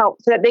really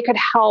help so that they could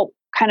help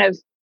kind of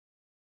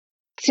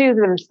soothe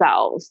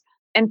themselves.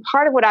 And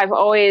part of what I've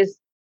always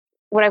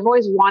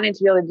wanted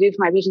to be able to do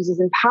for my patients is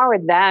empower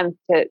them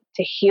to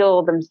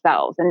heal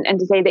themselves and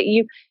to say that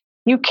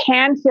you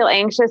can feel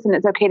anxious and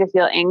it's okay to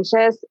feel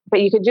anxious,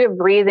 but you could do a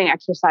breathing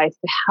exercise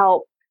to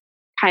help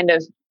kind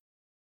of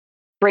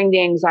bring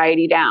the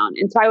anxiety down.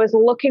 And so I was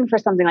looking for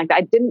something like that.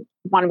 I didn't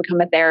want to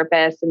become a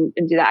therapist and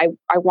do that.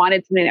 I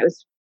wanted something that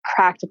was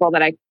practical,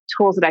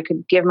 tools that I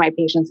could give my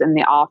patients in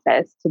the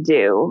office to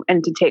do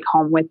and to take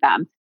home with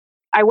them.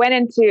 I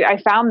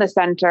found the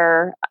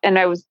center and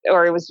it was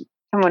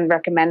someone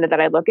recommended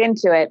that I look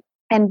into it.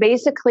 And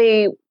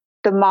basically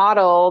the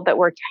model that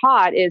we're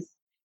taught is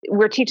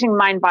we're teaching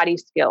mind-body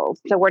skills.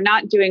 So I'm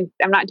not doing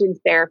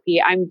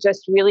therapy. I'm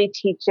just really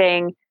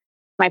teaching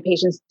my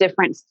patients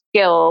different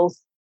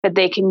skills that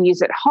they can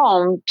use at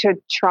home to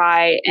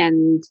try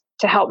and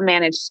to help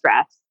manage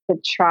stress, to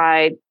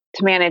try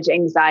to manage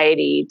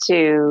anxiety,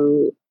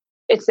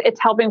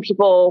 it's helping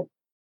people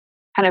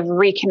kind of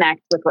reconnect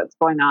with what's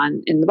going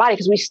on in the body,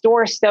 because we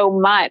store so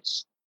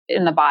much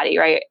in the body,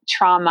 right?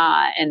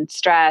 Trauma and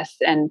stress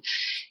and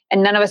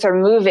none of us are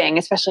moving,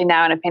 especially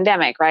now in a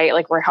pandemic, right?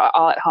 Like we're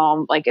all at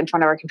home, like in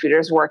front of our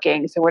computers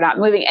working. So we're not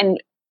moving.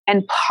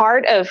 And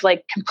part of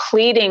like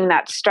completing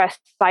that stress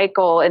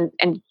cycle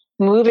and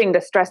moving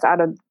the stress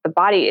out of the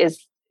body is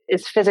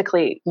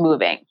physically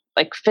moving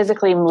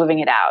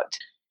it out.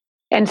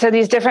 And so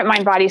these different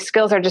mind-body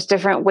skills are just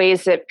different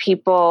ways that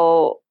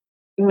people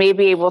may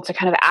be able to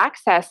kind of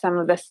access some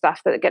of the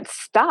stuff that gets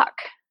stuck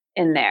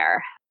in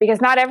there. Because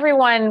not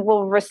everyone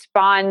will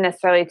respond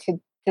necessarily to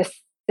just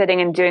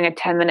sitting and doing a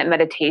 10-minute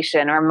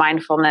meditation or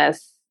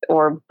mindfulness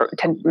or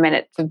 10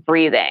 minutes of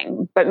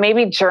breathing. But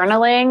maybe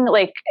journaling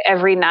like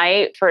every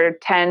night for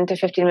 10 to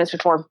 15 minutes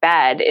before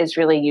bed is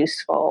really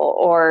useful.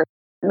 Or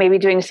maybe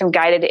doing some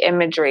guided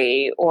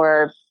imagery,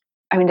 or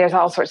there's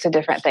all sorts of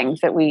different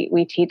things that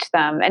we teach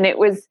them. And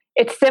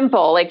it's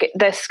simple. Like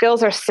the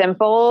skills are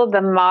simple.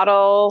 The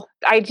model,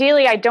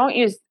 ideally, I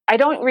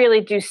don't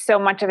really do so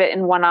much of it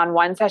in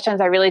one-on-one sessions.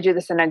 I really do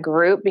this in a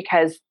group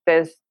because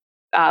there's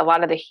a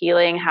lot of the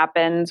healing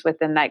happens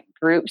within that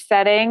group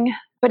setting.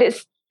 But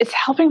it's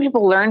helping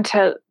people learn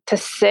to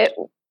sit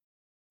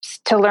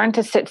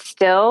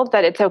still,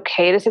 that it's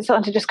okay to sit still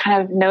and to just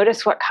kind of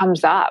notice what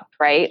comes up,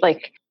 right?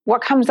 Like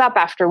what comes up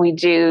after we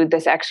do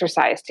this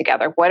exercise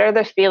together? What are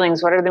the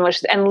feelings? What are the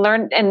emotions? And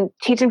learn and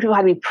teaching people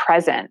how to be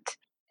present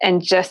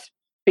and just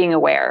being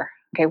aware.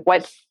 Okay,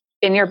 what's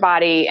in your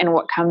body and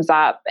what comes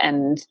up,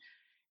 and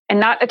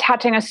not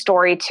attaching a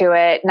story to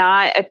it,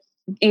 not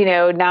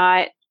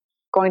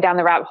going down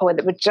the rabbit hole with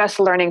it, but just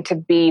learning to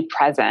be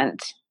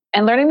present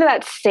and learning that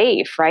that's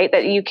safe, right?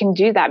 That you can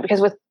do that,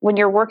 because when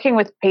you're working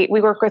with, we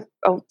work with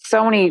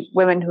so many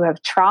women who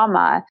have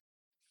trauma.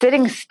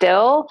 Sitting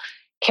still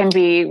can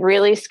be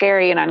really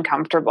scary and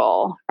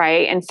uncomfortable,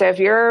 right? And so if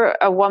you're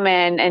a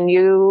woman and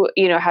you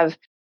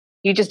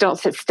just don't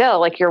sit still,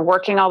 like you're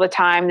working all the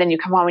time, then you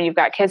come home and you've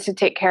got kids to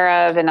take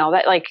care of and all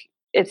that, like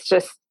it's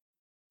just,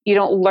 you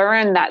don't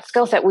learn that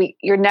skill set.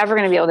 You're never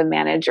going to be able to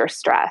manage your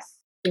stress.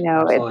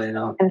 Absolutely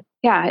not. And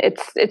yeah,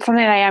 it's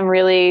something that I am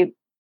really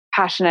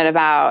passionate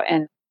about,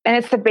 and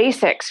it's the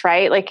basics,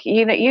 right? Like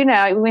we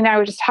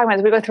were just talking about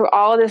this. We go through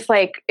all of this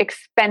like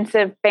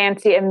expensive,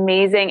 fancy,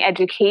 amazing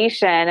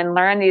education and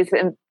learn these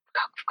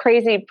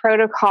crazy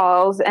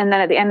protocols, and then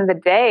at the end of the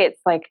day,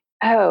 it's like,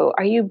 oh,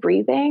 are you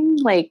breathing?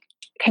 Like,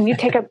 can you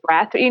take a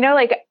breath?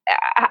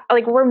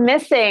 Like we're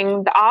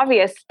missing the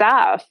obvious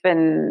stuff.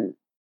 And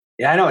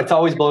yeah, I know. It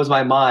always blows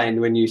my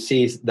mind when you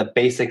see the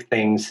basic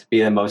things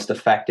be the most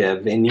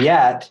effective. And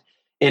yet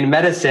in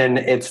medicine,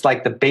 it's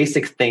like the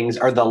basic things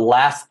are the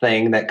last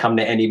thing that come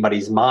to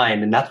anybody's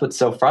mind. And that's what's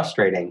so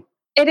frustrating.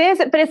 It is,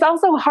 but it's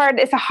also hard.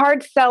 It's a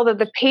hard sell to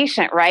the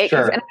patient, right?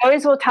 Sure. And I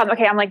always will tell them,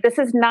 okay, I'm like, this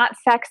is not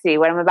sexy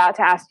what I'm about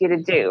to ask you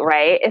to do,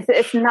 right?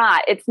 It's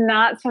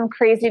not some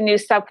crazy new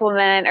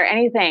supplement or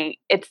anything.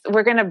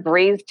 We're going to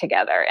breathe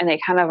together. And they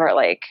kind of are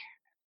like,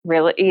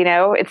 really,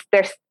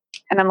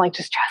 and I'm like,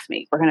 just trust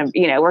me. We're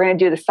going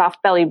to do the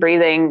soft belly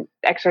breathing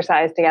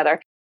exercise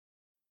together.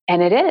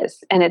 And it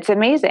is, and it's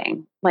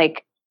amazing.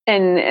 Like,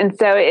 and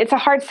so it's a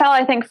hard sell,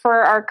 I think,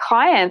 for our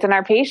clients and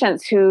our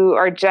patients who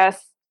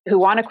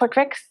want a quick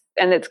fix,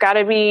 and it's got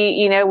to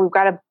be, we've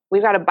got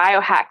to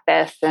biohack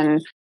this and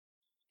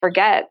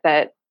forget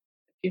that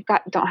if you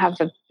don't have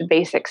the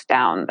basics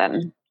down, then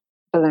it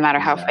doesn't matter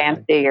how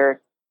fancy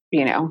your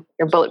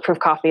bulletproof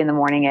coffee in the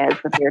morning is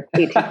with your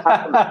tea.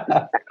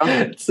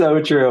 It's so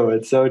true.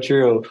 It's so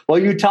true. Well,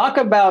 you talk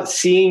about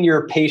seeing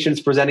your patients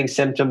presenting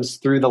symptoms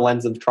through the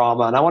lens of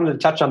trauma. And I wanted to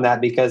touch on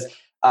that because,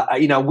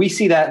 we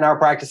see that in our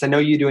practice. I know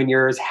you do in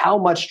yours, how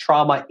much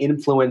trauma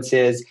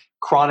influences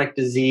chronic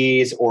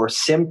disease or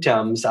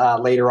symptoms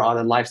later on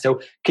in life.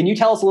 So can you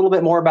tell us a little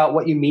bit more about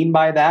what you mean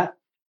by that?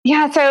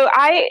 Yeah. So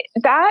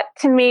that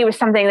to me was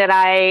something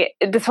that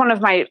this one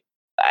of my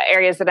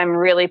areas that I'm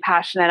really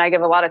passionate. I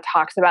give a lot of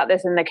talks about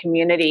this in the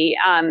community.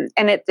 And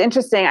it's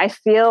interesting. I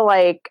feel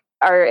like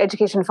our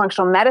education in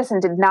functional medicine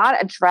did not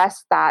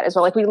address that as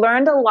well. Like we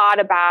learned a lot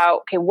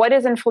about, okay, what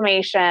is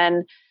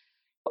inflammation?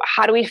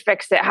 How do we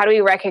fix it? How do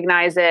we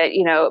recognize it?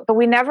 But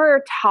we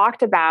never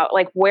talked about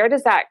like, where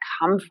does that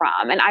come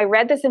from? And I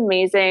read this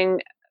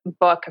amazing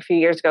book a few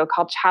years ago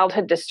called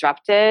Childhood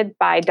Disrupted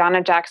by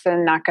Donna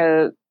Jackson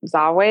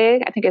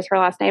Nakazawa, I think is her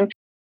last name.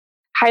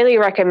 Highly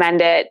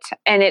recommend it.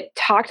 And it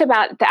talked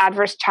about the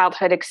adverse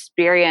childhood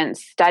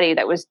experience study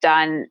that was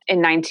done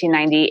in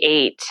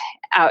 1998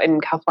 out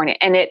in California.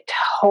 And it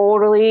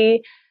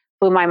totally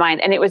blew my mind.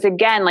 And it was,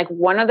 again, like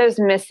one of those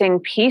missing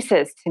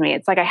pieces to me.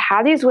 It's like I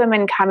have these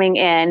women coming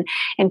in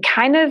and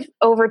kind of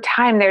over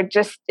time, they're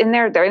in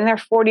their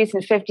 40s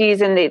and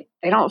 50s and they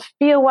don't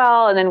feel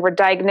well. And then we're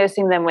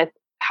diagnosing them with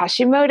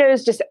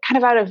Hashimoto's just kind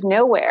of out of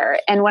nowhere.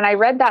 And when I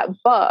read that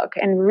book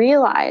and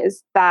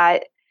realized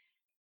that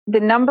the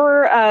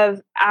number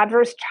of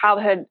adverse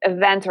childhood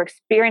events or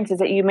experiences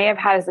that you may have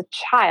had as a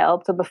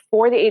child, so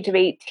before the age of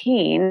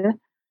 18,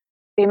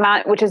 the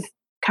amount, which is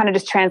kind of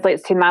just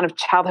translates to the amount of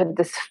childhood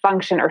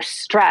dysfunction or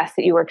stress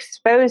that you were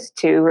exposed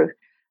to,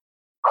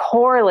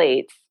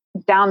 correlates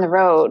down the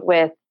road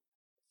with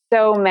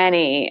so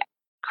many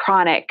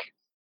chronic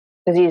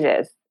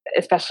diseases,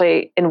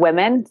 especially in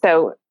women.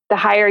 So the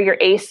higher your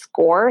ACE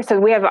score, so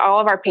we have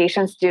all of our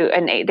patients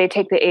they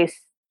take the ACE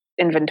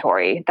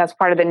inventory. That's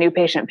part of the new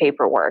patient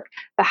paperwork.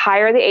 The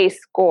higher the ACE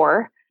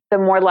score, the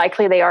more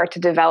likely they are to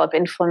develop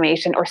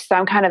inflammation or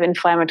some kind of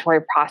inflammatory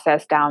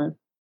process down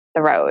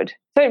the road.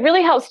 So it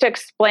really helps to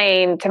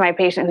explain to my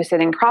patient who's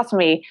sitting across from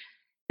me,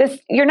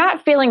 you're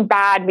not feeling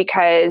bad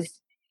because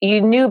you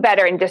knew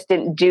better and just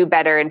didn't do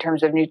better in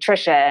terms of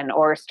nutrition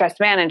or stress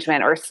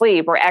management or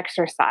sleep or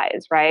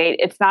exercise, right?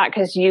 It's not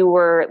because you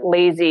were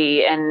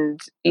lazy and,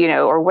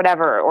 or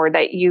whatever, or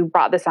that you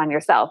brought this on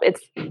yourself.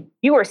 It's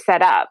you were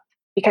set up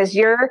because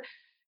your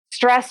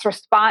stress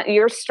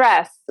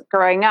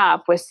growing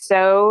up was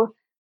so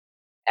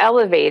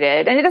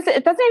elevated. And it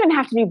doesn't even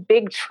have to be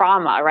big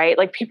trauma, right?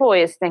 Like people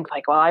always think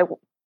like, well, I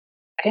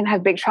didn't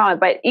have big trauma,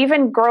 but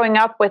even growing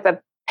up with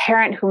a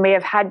parent who may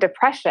have had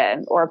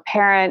depression or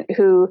parents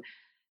who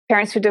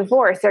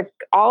divorce,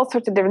 all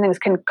sorts of different things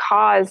can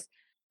cause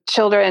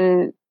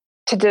children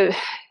to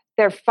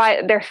their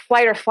flight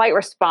or flight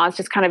response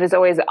just kind of is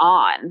always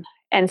on.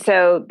 And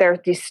so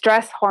these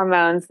stress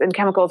hormones and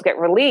chemicals get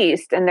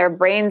released and their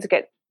brains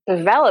get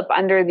developed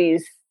under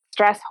these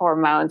stress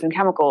hormones and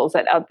chemicals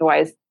that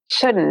otherwise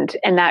shouldn't.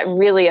 And that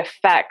really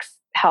affects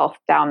health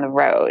down the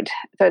road.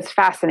 So it's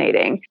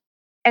fascinating.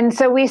 And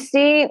so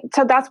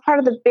that's part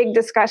of the big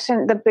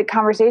discussion, the big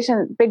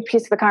conversation, big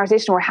piece of the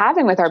conversation we're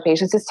having with our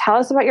patients is tell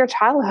us about your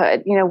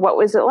childhood. What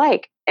was it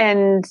like?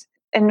 And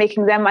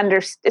making them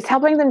it's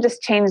helping them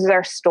just change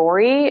their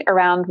story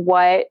around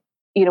what,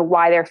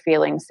 why they're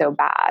feeling so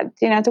bad.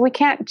 So we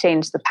can't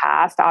change the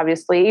past,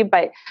 obviously,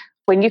 but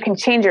when you can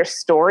change your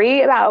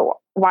story about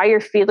why you're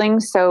feeling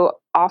so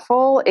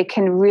awful, it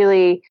can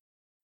really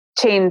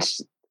change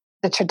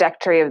the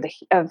trajectory of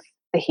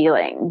the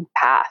healing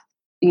path.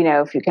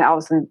 If you can all of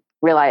a sudden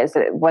realize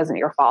that it wasn't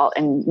your fault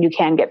and you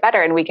can get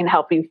better and we can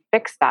help you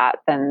fix that,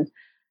 then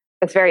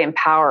that's very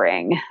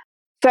empowering.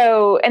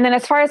 So, and then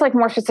as far as like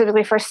more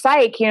specifically for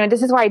psych,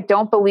 this is why I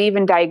don't believe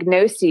in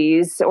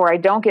diagnoses, or I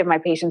don't give my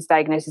patients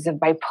diagnoses of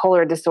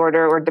bipolar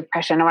disorder or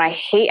depression. And I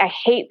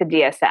hate the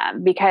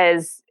DSM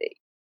because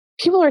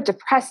people are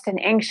depressed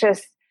and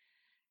anxious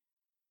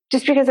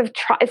just because of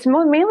it's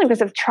mainly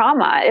because of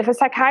trauma. If a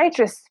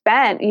psychiatrist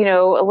spent,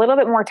 a little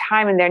bit more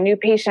time in their new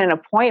patient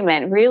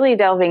appointment, really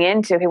delving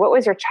into, okay, what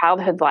was your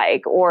childhood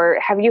like? Or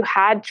have you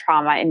had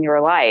trauma in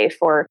your life?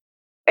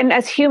 And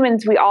as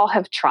humans, we all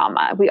have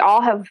trauma. We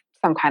all have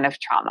some kind of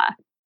trauma.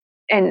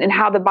 And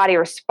how the body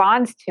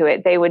responds to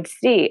it, they would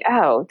see,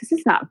 oh, this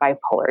is not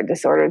bipolar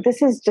disorder.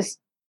 This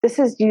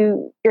is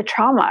your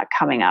trauma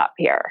coming up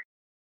here.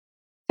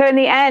 So in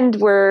the end,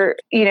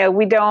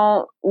 we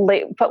don't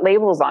put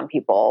labels on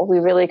people. We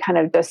really kind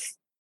of just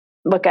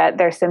look at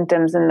their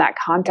symptoms in that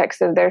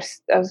context of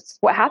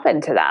what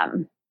happened to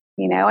them,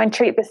 and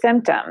treat the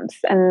symptoms,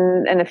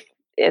 and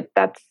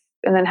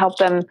then help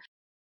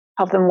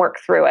them work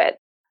through it.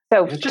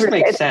 So it just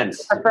makes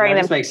sense. It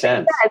just makes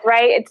sense,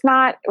 right? It's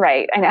not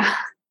right. I know.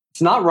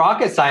 It's not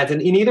rocket science,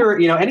 and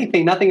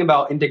nothing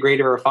about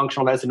integrative or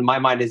functional medicine in my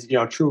mind is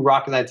true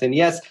rocket science. And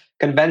yes,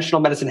 conventional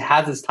medicine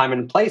has its time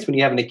and place when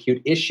you have an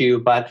acute issue,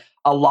 but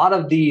a lot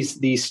of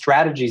these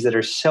strategies that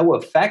are so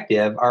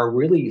effective are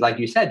really, like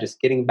you said, just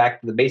getting back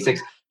to the basics.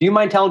 Do you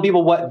mind telling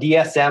people what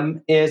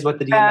DSM is? What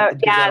the DSM?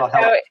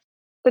 So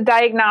the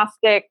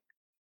diagnostic.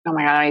 Oh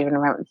my God, I don't even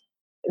remember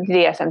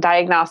DSM.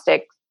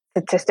 Diagnostic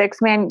statistics,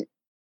 man.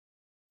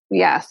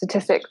 Yeah,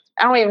 statistics.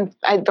 I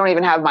don't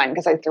even have mine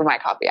because I threw my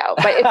copy out.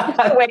 But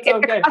it's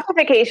a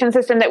classification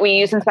system that we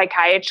use in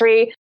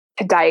psychiatry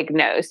to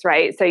diagnose,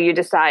 right? So you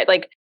decide,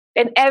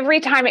 and every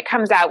time it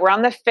comes out, we're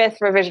on the 5th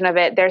revision of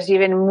it. There's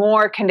even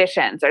more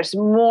conditions. There's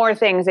more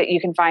things that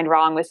you can find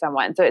wrong with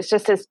someone. So it's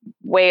just this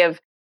way of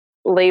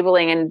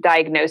labeling and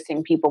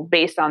diagnosing people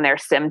based on their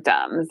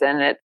symptoms,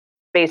 and it's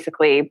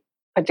basically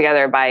put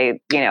together by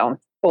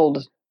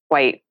old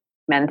white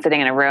men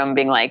sitting in a room,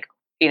 being like,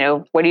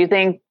 what do you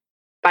think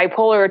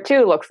bipolar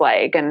 2 looks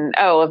like? And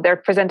if they're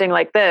presenting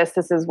like this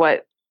is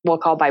what we'll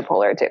call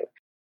bipolar 2.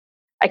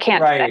 I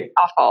can't say it's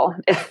awful.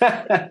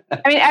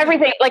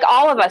 Everything, like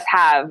all of us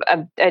have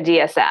a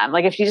DSM.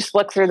 Like if you just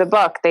look through the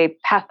book, they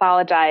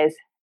pathologize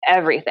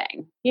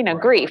everything,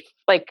 grief,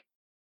 like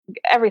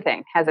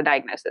everything has a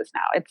diagnosis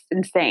now. It's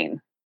insane.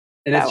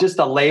 And it's just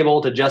a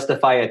label to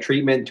justify a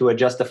treatment, to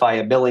justify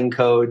a billing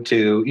code,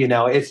 to,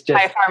 it's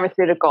just a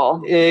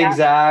pharmaceutical.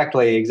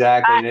 Exactly.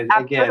 And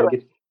again,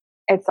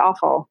 it's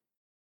awful.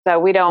 So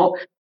we don't.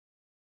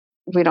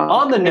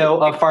 On the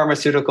note of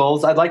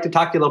pharmaceuticals, I'd like to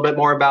talk to you a little bit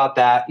more about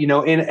that.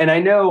 And I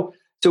know.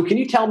 So, can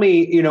you tell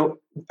me?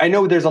 I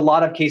know there's a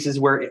lot of cases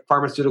where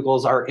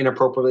pharmaceuticals are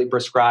inappropriately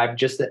prescribed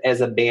just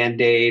as a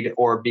Band-Aid,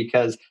 or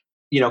because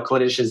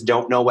clinicians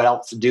don't know what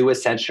else to do,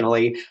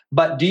 essentially.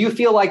 But do you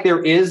feel like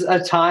there is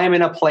a time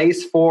and a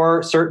place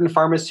for certain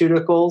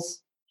pharmaceuticals?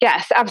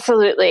 Yes,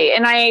 absolutely.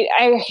 And I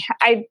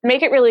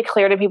make it really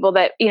clear to people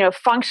that,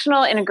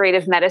 functional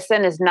integrative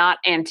medicine is not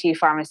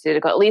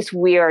anti-pharmaceutical. At least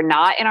we are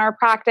not in our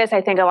practice.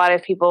 I think a lot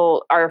of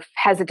people are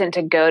hesitant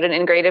to go to an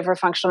integrative or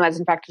functional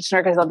medicine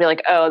practitioner because they'll be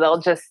like,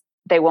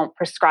 they won't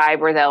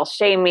prescribe, or they'll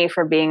shame me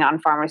for being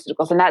on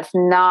pharmaceuticals. And that's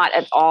not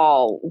at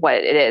all what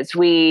it is.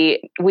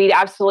 We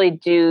absolutely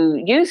do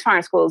use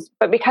pharmaceuticals,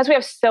 but because we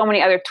have so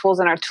many other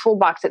tools in our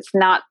toolbox, it's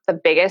not the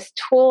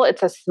biggest tool.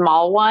 It's a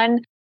small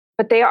one.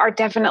 But they are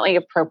definitely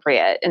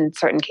appropriate in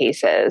certain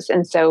cases.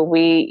 And so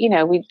we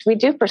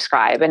do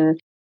prescribe. And,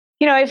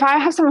 if I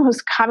have someone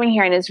who's coming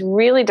here and is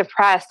really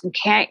depressed and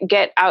can't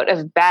get out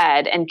of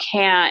bed and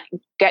can't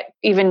get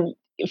even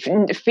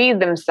feed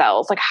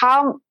themselves, like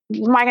how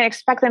am I going to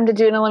expect them to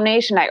do an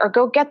elimination night or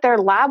go get their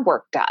lab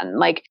work done?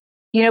 Like,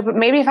 but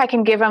maybe if I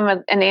can give them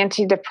an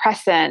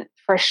antidepressant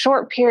for a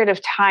short period of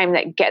time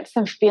that gets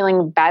them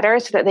feeling better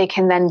so that they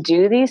can then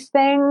do these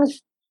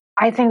things,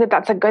 I think that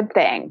that's a good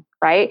thing,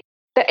 right?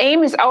 The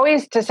aim is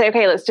always to say,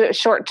 okay, let's do it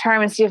short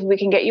term and see if we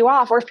can get you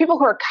off. Or if people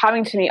who are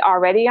coming to me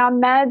already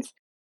on meds,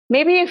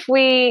 maybe if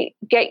we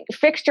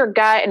fix your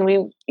gut and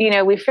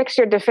we fix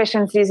your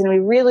deficiencies and we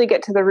really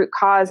get to the root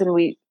cause and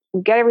we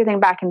get everything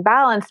back in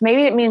balance,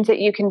 maybe it means that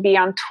you can be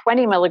on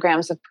 20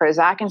 milligrams of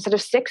Prozac instead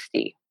of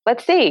 60.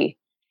 Let's see.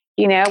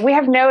 We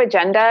have no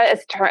agenda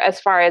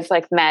as far as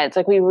like meds.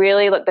 Like we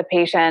really let the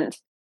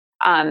patients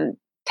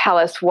tell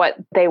us what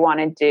they want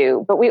to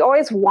do. But we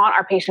always want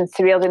our patients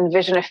to be able to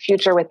envision a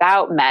future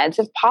without meds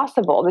if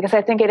possible, because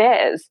I think it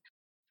is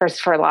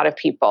for a lot of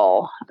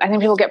people. I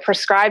think people get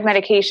prescribed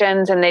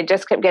medications and they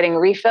just keep getting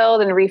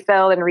refilled and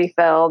refilled and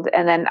refilled.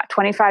 And then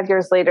 25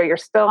 years later, you're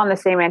still on the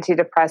same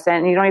antidepressant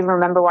and you don't even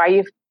remember why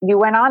you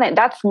went on it.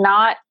 That's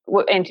not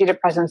what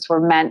antidepressants were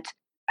meant,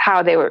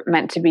 how they were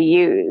meant to be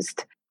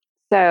used.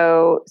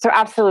 So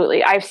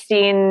absolutely. I've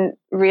seen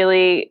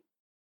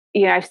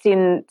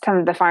some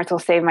of the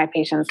pharmaceuticals save my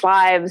patients'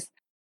 lives,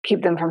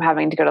 keep them from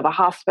having to go to the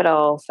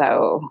hospital.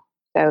 So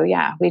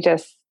yeah,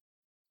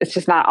 it's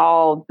just not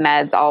all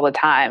meds all the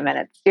time.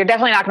 And you're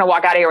definitely not going to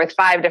walk out of here with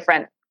 5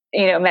 different,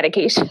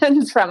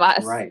 medications from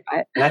us. Right.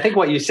 And I think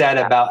what you said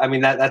about,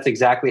 that's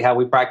exactly how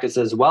we practice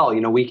as well.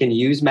 We can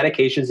use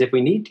medications if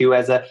we need to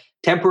as a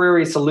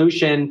temporary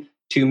solution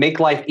to make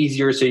life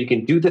easier so you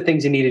can do the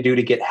things you need to do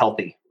to get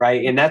healthy,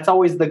 right? And that's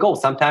always the goal.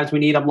 Sometimes we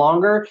need them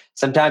longer.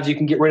 Sometimes you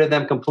can get rid of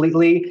them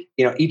completely.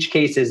 Each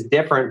case is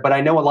different. But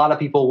I know a lot of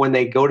people, when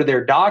they go to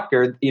their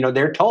doctor,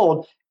 they're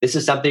told this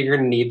is something you're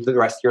going to need for the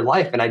rest of your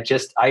life. And I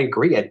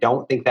agree. I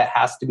don't think that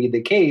has to be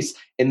the case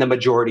in the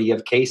majority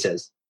of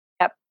cases.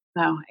 Yep.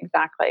 No,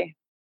 exactly.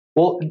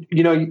 Well,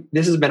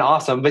 this has been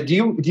awesome, but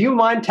do you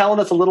mind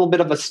telling us a little bit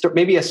of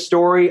maybe a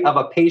story of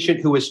a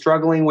patient who was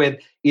struggling with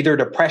either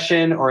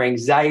depression or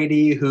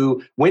anxiety,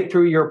 who went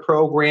through your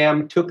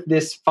program, took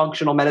this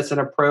functional medicine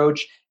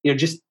approach,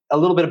 just a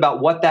little bit about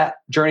what that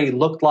journey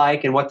looked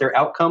like and what their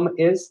outcome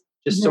is,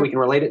 just so we can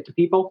relate it to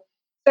people?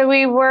 So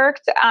we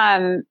worked,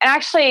 and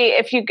actually,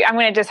 I'm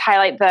going to just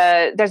highlight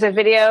there's a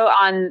video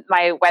on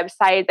my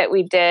website that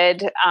we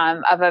did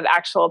of an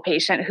actual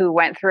patient who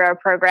went through our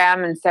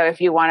program. And so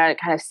if you want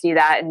to kind of see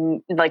that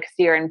and like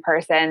see her in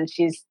person,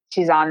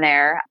 she's on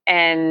there.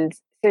 And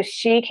so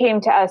she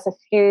came to us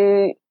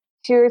 2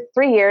 or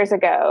 3 years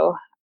ago,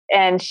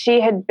 and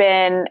she had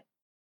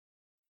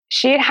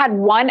had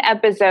one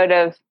episode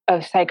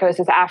of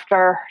psychosis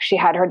after she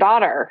had her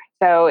daughter.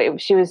 So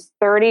she was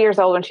 30 years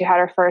old when she had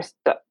her first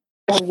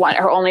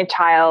her only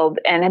child,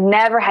 and had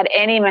never had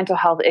any mental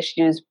health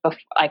issues before,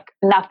 like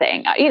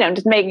nothing,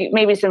 just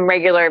maybe some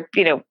regular,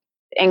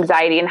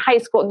 anxiety in high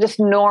school, just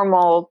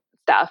normal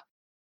stuff,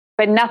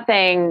 but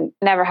nothing,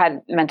 never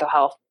had mental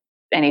health,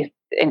 any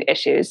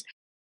issues.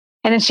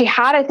 And then she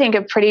had, I think,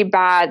 a pretty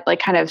bad, like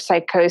kind of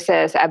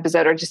psychosis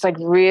episode, or just like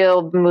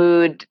real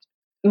mood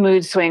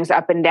swings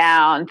up and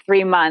down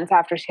 3 months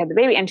after she had the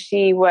baby. And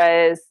she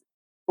was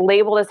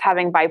labeled as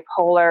having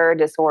bipolar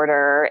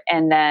disorder,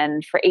 and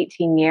then for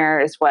 18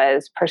 years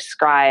was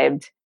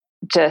prescribed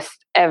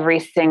just every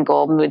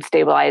single mood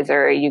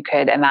stabilizer you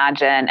could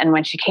imagine. And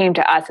when she came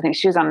to us, I think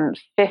she was on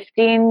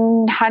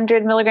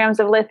 1,500 milligrams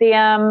of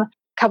lithium, a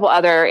couple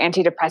other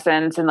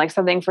antidepressants, and like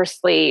something for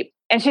sleep.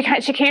 And she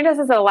came to us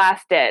as a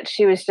last ditch.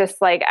 She was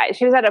just like,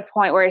 she was at a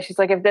point where she's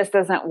like, if this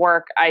doesn't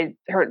work,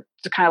 her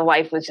kind of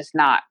life was just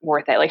not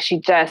worth it. Like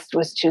she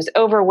was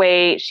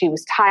overweight. She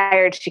was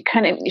tired. She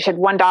had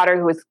one daughter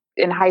who was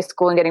in high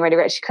school and getting ready to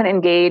graduate. She couldn't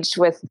engage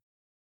with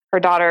her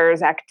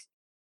daughter's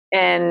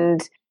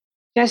and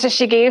so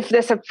she gave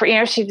this,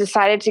 she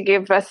decided to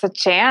give us a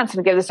chance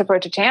and give this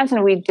approach a chance.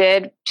 And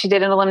she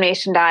did an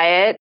elimination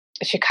diet.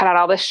 She cut out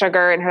all the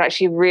sugar in her diet.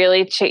 She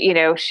really,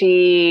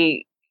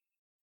 she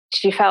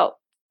felt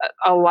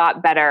a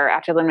lot better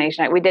after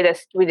elimination. We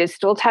did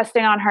stool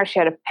testing on her. She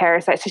had a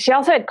parasite. So she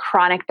also had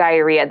chronic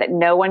diarrhea that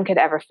no one could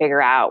ever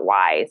figure out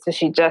why. So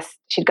she'd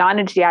gone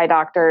to GI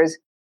doctors.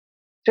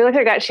 She looked at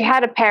her gut. She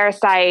had a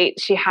parasite.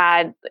 She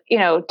had,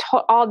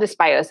 all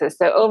dysbiosis.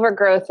 So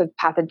overgrowth of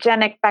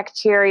pathogenic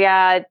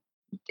bacteria,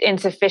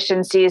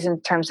 insufficiencies in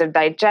terms of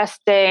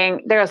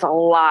digesting. There was a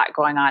lot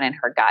going on in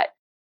her gut.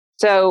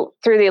 So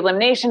through the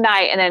elimination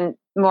diet and then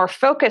more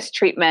focused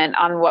treatment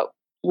on what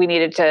we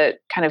needed to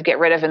kind of get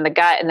rid of in the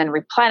gut and then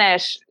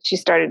replenish, she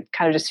started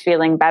kind of just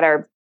feeling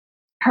better.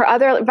 Her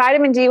other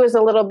vitamin D was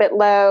a little bit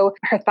low.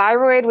 Her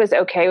thyroid was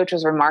okay, which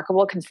was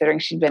remarkable considering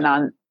she'd been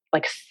on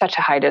like such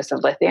a high dose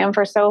of lithium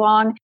for so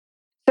long.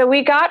 So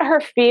we got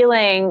her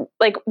feeling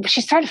like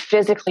she started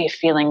physically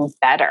feeling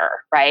better,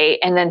 right?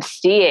 And then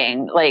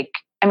seeing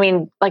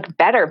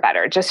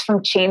better, just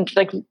from change.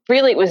 Like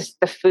really it was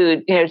the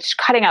food, just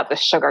cutting out the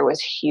sugar was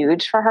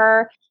huge for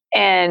her.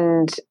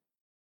 And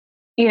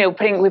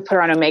we put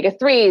her on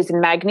omega-3s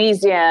and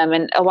magnesium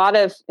and a lot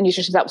of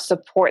nutrition that will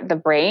support the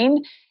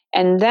brain.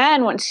 And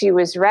then once she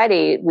was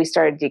ready, we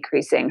started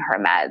decreasing her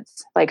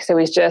meds. So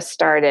we just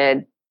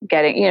started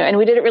getting, and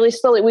we did it really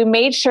slowly. We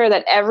made sure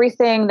that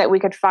everything that we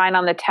could find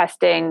on the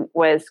testing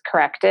was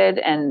corrected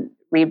and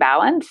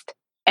rebalanced.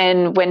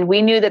 And when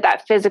we knew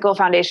that physical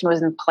foundation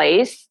was in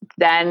place,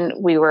 then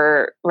we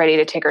were ready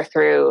to take her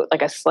through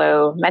a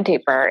slow med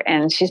taper.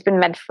 And she's been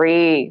med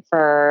free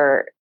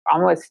for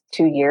almost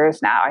 2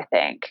 years now, I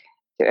think,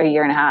 a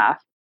year and a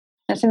half.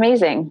 It's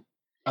amazing.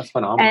 That's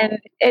phenomenal. And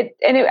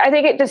I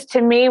think it just,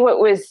 to me, what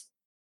was,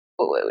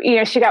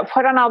 she got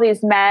put on all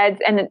these meds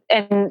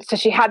and so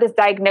she had this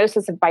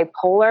diagnosis of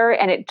bipolar,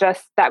 and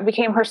that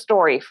became her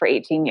story for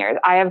 18 years.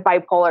 I have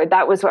bipolar.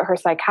 That was what her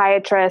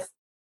psychiatrist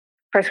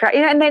prescribed.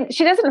 And then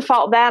she doesn't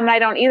fault them, and I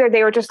don't either.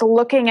 They were just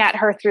looking at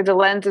her through the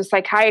lens of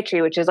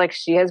psychiatry, which is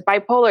she has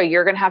bipolar.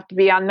 You're going to have to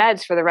be on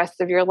meds for the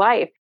rest of your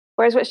life.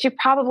 Whereas what she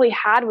probably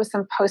had was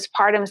some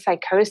postpartum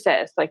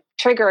psychosis,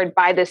 triggered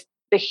by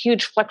the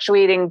huge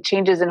fluctuating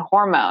changes in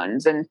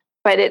hormones.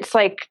 But it's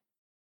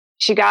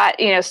she got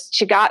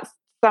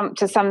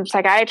some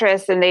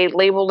psychiatrists, and they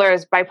labeled her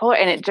as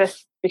bipolar, and it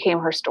just became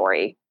her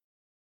story.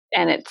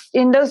 And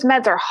those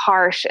meds are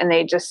harsh, and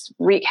they just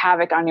wreak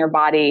havoc on your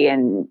body,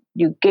 and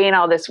you gain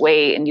all this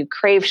weight and you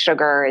crave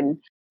sugar and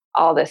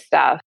all this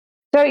stuff.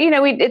 So,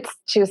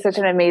 she was such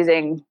an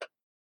amazing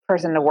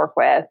person to work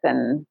with,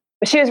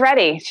 but she was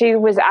ready. She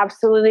was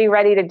absolutely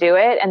ready to do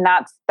it. And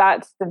that's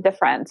the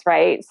difference,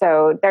 right?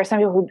 So there are some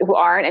people who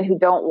aren't and who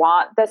don't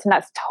want this, and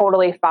that's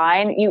totally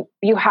fine.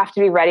 You have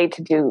to be ready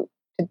to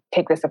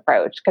take this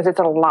approach, because it's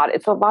a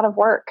lot of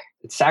work.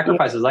 It's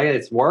sacrifices.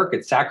 It's work,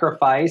 it's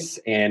sacrifice,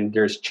 and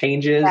there's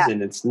changes,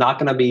 and it's not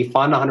going to be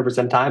fun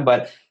 100% time.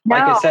 But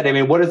like I said,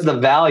 what is the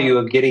value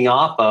of getting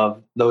off of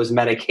those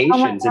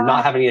medications and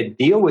not having to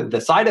deal with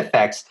the side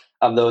effects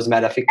of those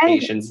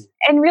medications,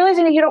 and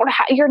realizing you don't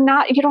have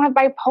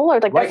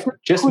bipolar, right?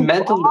 Just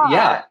mentally,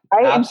 right?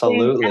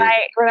 Absolutely. And I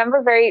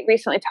remember very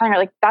recently telling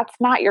her, that's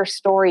not your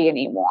story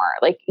anymore.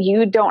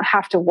 You don't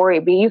have to worry,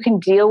 but you can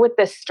deal with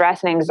this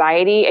stress and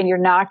anxiety, and you're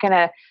not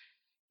gonna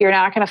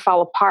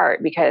fall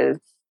apart, because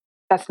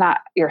that's not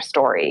your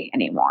story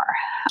anymore.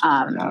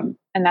 And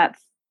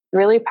that's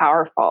really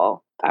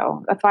powerful.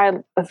 So that's why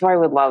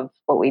we love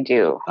what we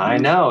do. I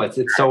know it's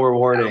so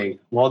rewarding.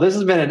 Well, this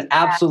has been an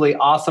absolutely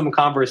awesome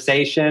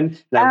conversation,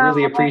 and I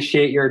really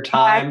appreciate your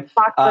time.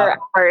 I talk for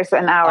hours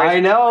and hours. I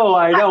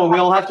know.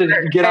 We'll have to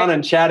get on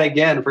and chat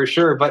again for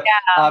sure. But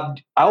I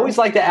always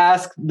like to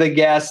ask the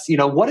guests,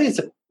 what is,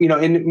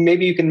 and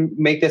maybe you can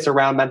make this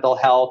around mental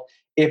health.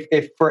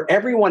 If for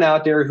everyone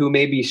out there who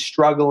may be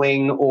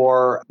struggling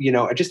or,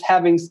 just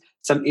having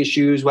some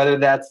issues, whether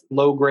that's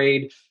low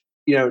grade,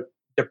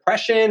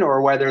 depression,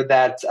 or whether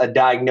that's a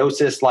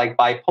diagnosis like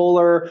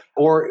bipolar,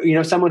 or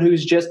someone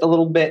who's just a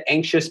little bit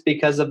anxious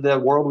because of the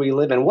world we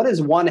live in, what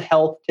is one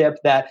health tip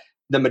that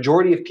the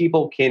majority of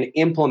people can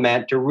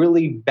implement to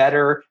really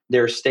better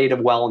their state of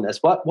wellness?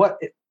 What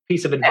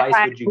piece of advice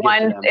would you give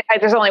to them?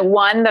 If there's only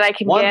one that I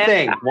can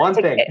give, one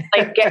thing.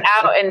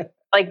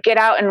 Get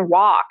out and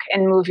walk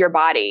and move your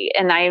body.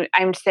 And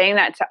I'm saying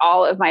that to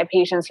all of my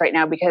patients right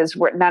now, because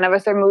none of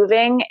us are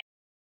moving.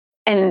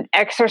 And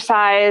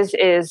exercise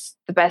is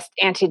the best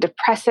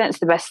antidepressant. It's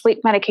the best sleep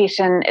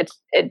medication. It's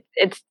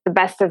the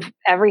best of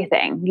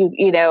everything.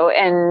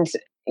 And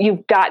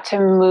you've got to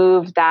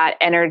move that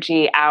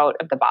energy out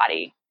of the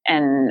body.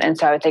 And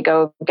so I would say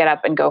get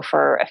up and go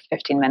for a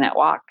 15-minute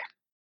walk.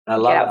 I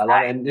love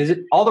it. And is it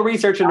all the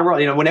research in the world?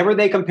 Whenever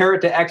they compare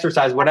it to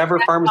exercise, whatever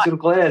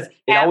pharmaceutical it is,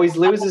 it always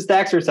loses to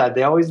exercise.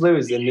 They always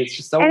lose, and it's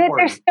just so important.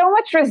 There's so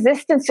much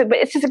resistance to it. But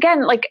it's just,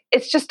 again,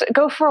 it's just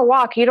go for a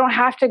walk. You don't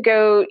have to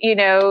go,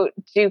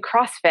 do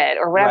CrossFit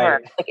or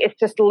whatever. Right. It's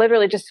just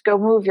literally just go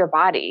move your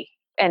body.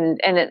 And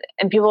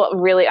people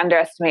really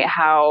underestimate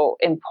how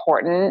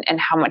important and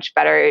how much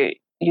better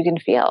you can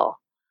feel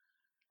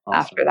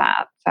after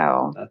that.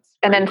 So.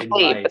 And then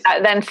sleep.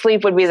 Then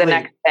sleep would be the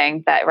next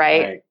thing.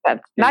 Right?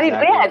 That's not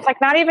even. Yeah, it's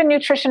not even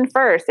nutrition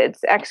first. It's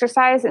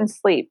exercise and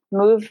sleep.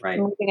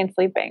 Moving and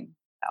sleeping.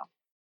 So.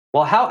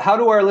 Well, how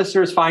do our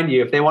listeners find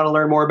you if they want to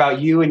learn more about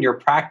you and your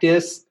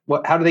practice?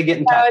 How do they get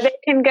in touch? They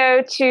can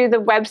go to the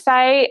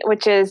website,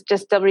 which is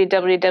just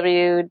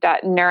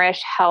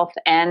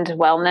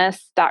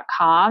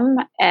www.nourishhealthandwellness.com,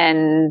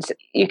 and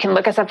you can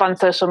look us up on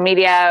social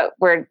media.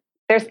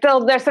 There's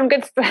some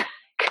good stuff.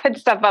 Good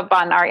stuff up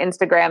on our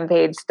Instagram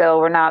page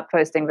still. We're not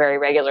posting very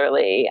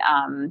regularly.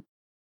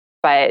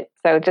 But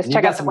so just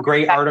check out some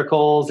great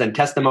articles and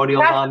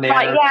testimonials on there.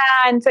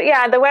 And so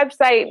the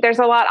website, there's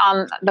a lot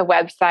on the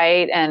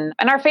website, and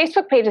our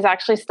Facebook page is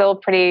actually still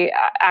pretty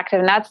active,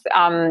 and that's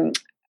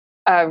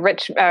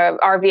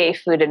RVA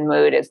Food and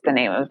Mood is the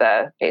name of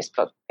the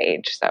Facebook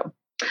page. So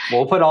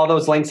we'll put all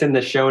those links in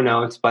the show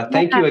notes, but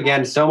thank you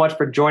again so much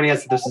for joining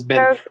us. This has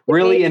been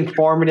really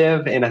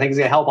informative, and I think it's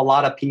going to help a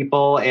lot of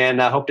people, and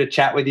I hope to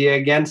chat with you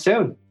again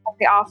soon. That'd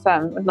be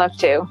awesome. Would love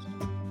to.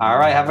 All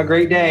right. Have a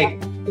great day.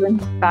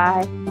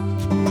 Bye.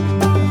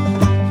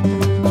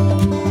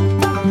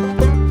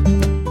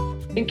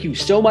 Thank you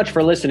so much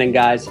for listening,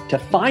 guys. To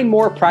find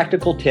more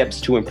practical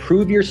tips to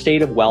improve your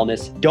state of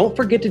wellness, don't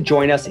forget to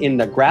join us in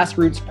the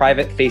Grassroots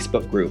private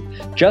Facebook group.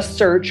 Just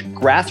search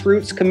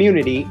Grassroots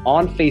Community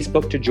on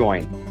Facebook to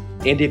join.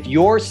 And if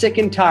you're sick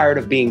and tired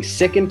of being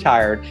sick and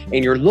tired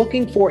and you're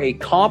looking for a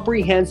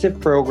comprehensive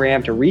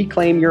program to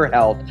reclaim your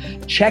health,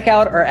 check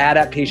out our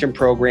adaptation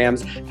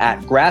programs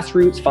at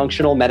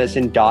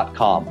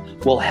grassrootsfunctionalmedicine.com.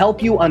 We'll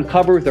help you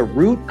uncover the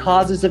root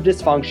causes of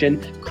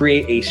dysfunction,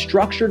 create a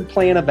structured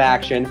plan of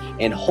action,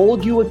 and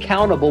hold you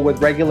accountable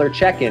with regular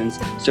check-ins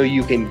so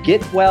you can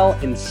get well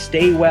and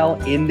stay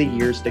well in the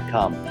years to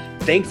come.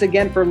 Thanks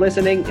again for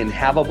listening and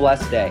have a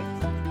blessed day.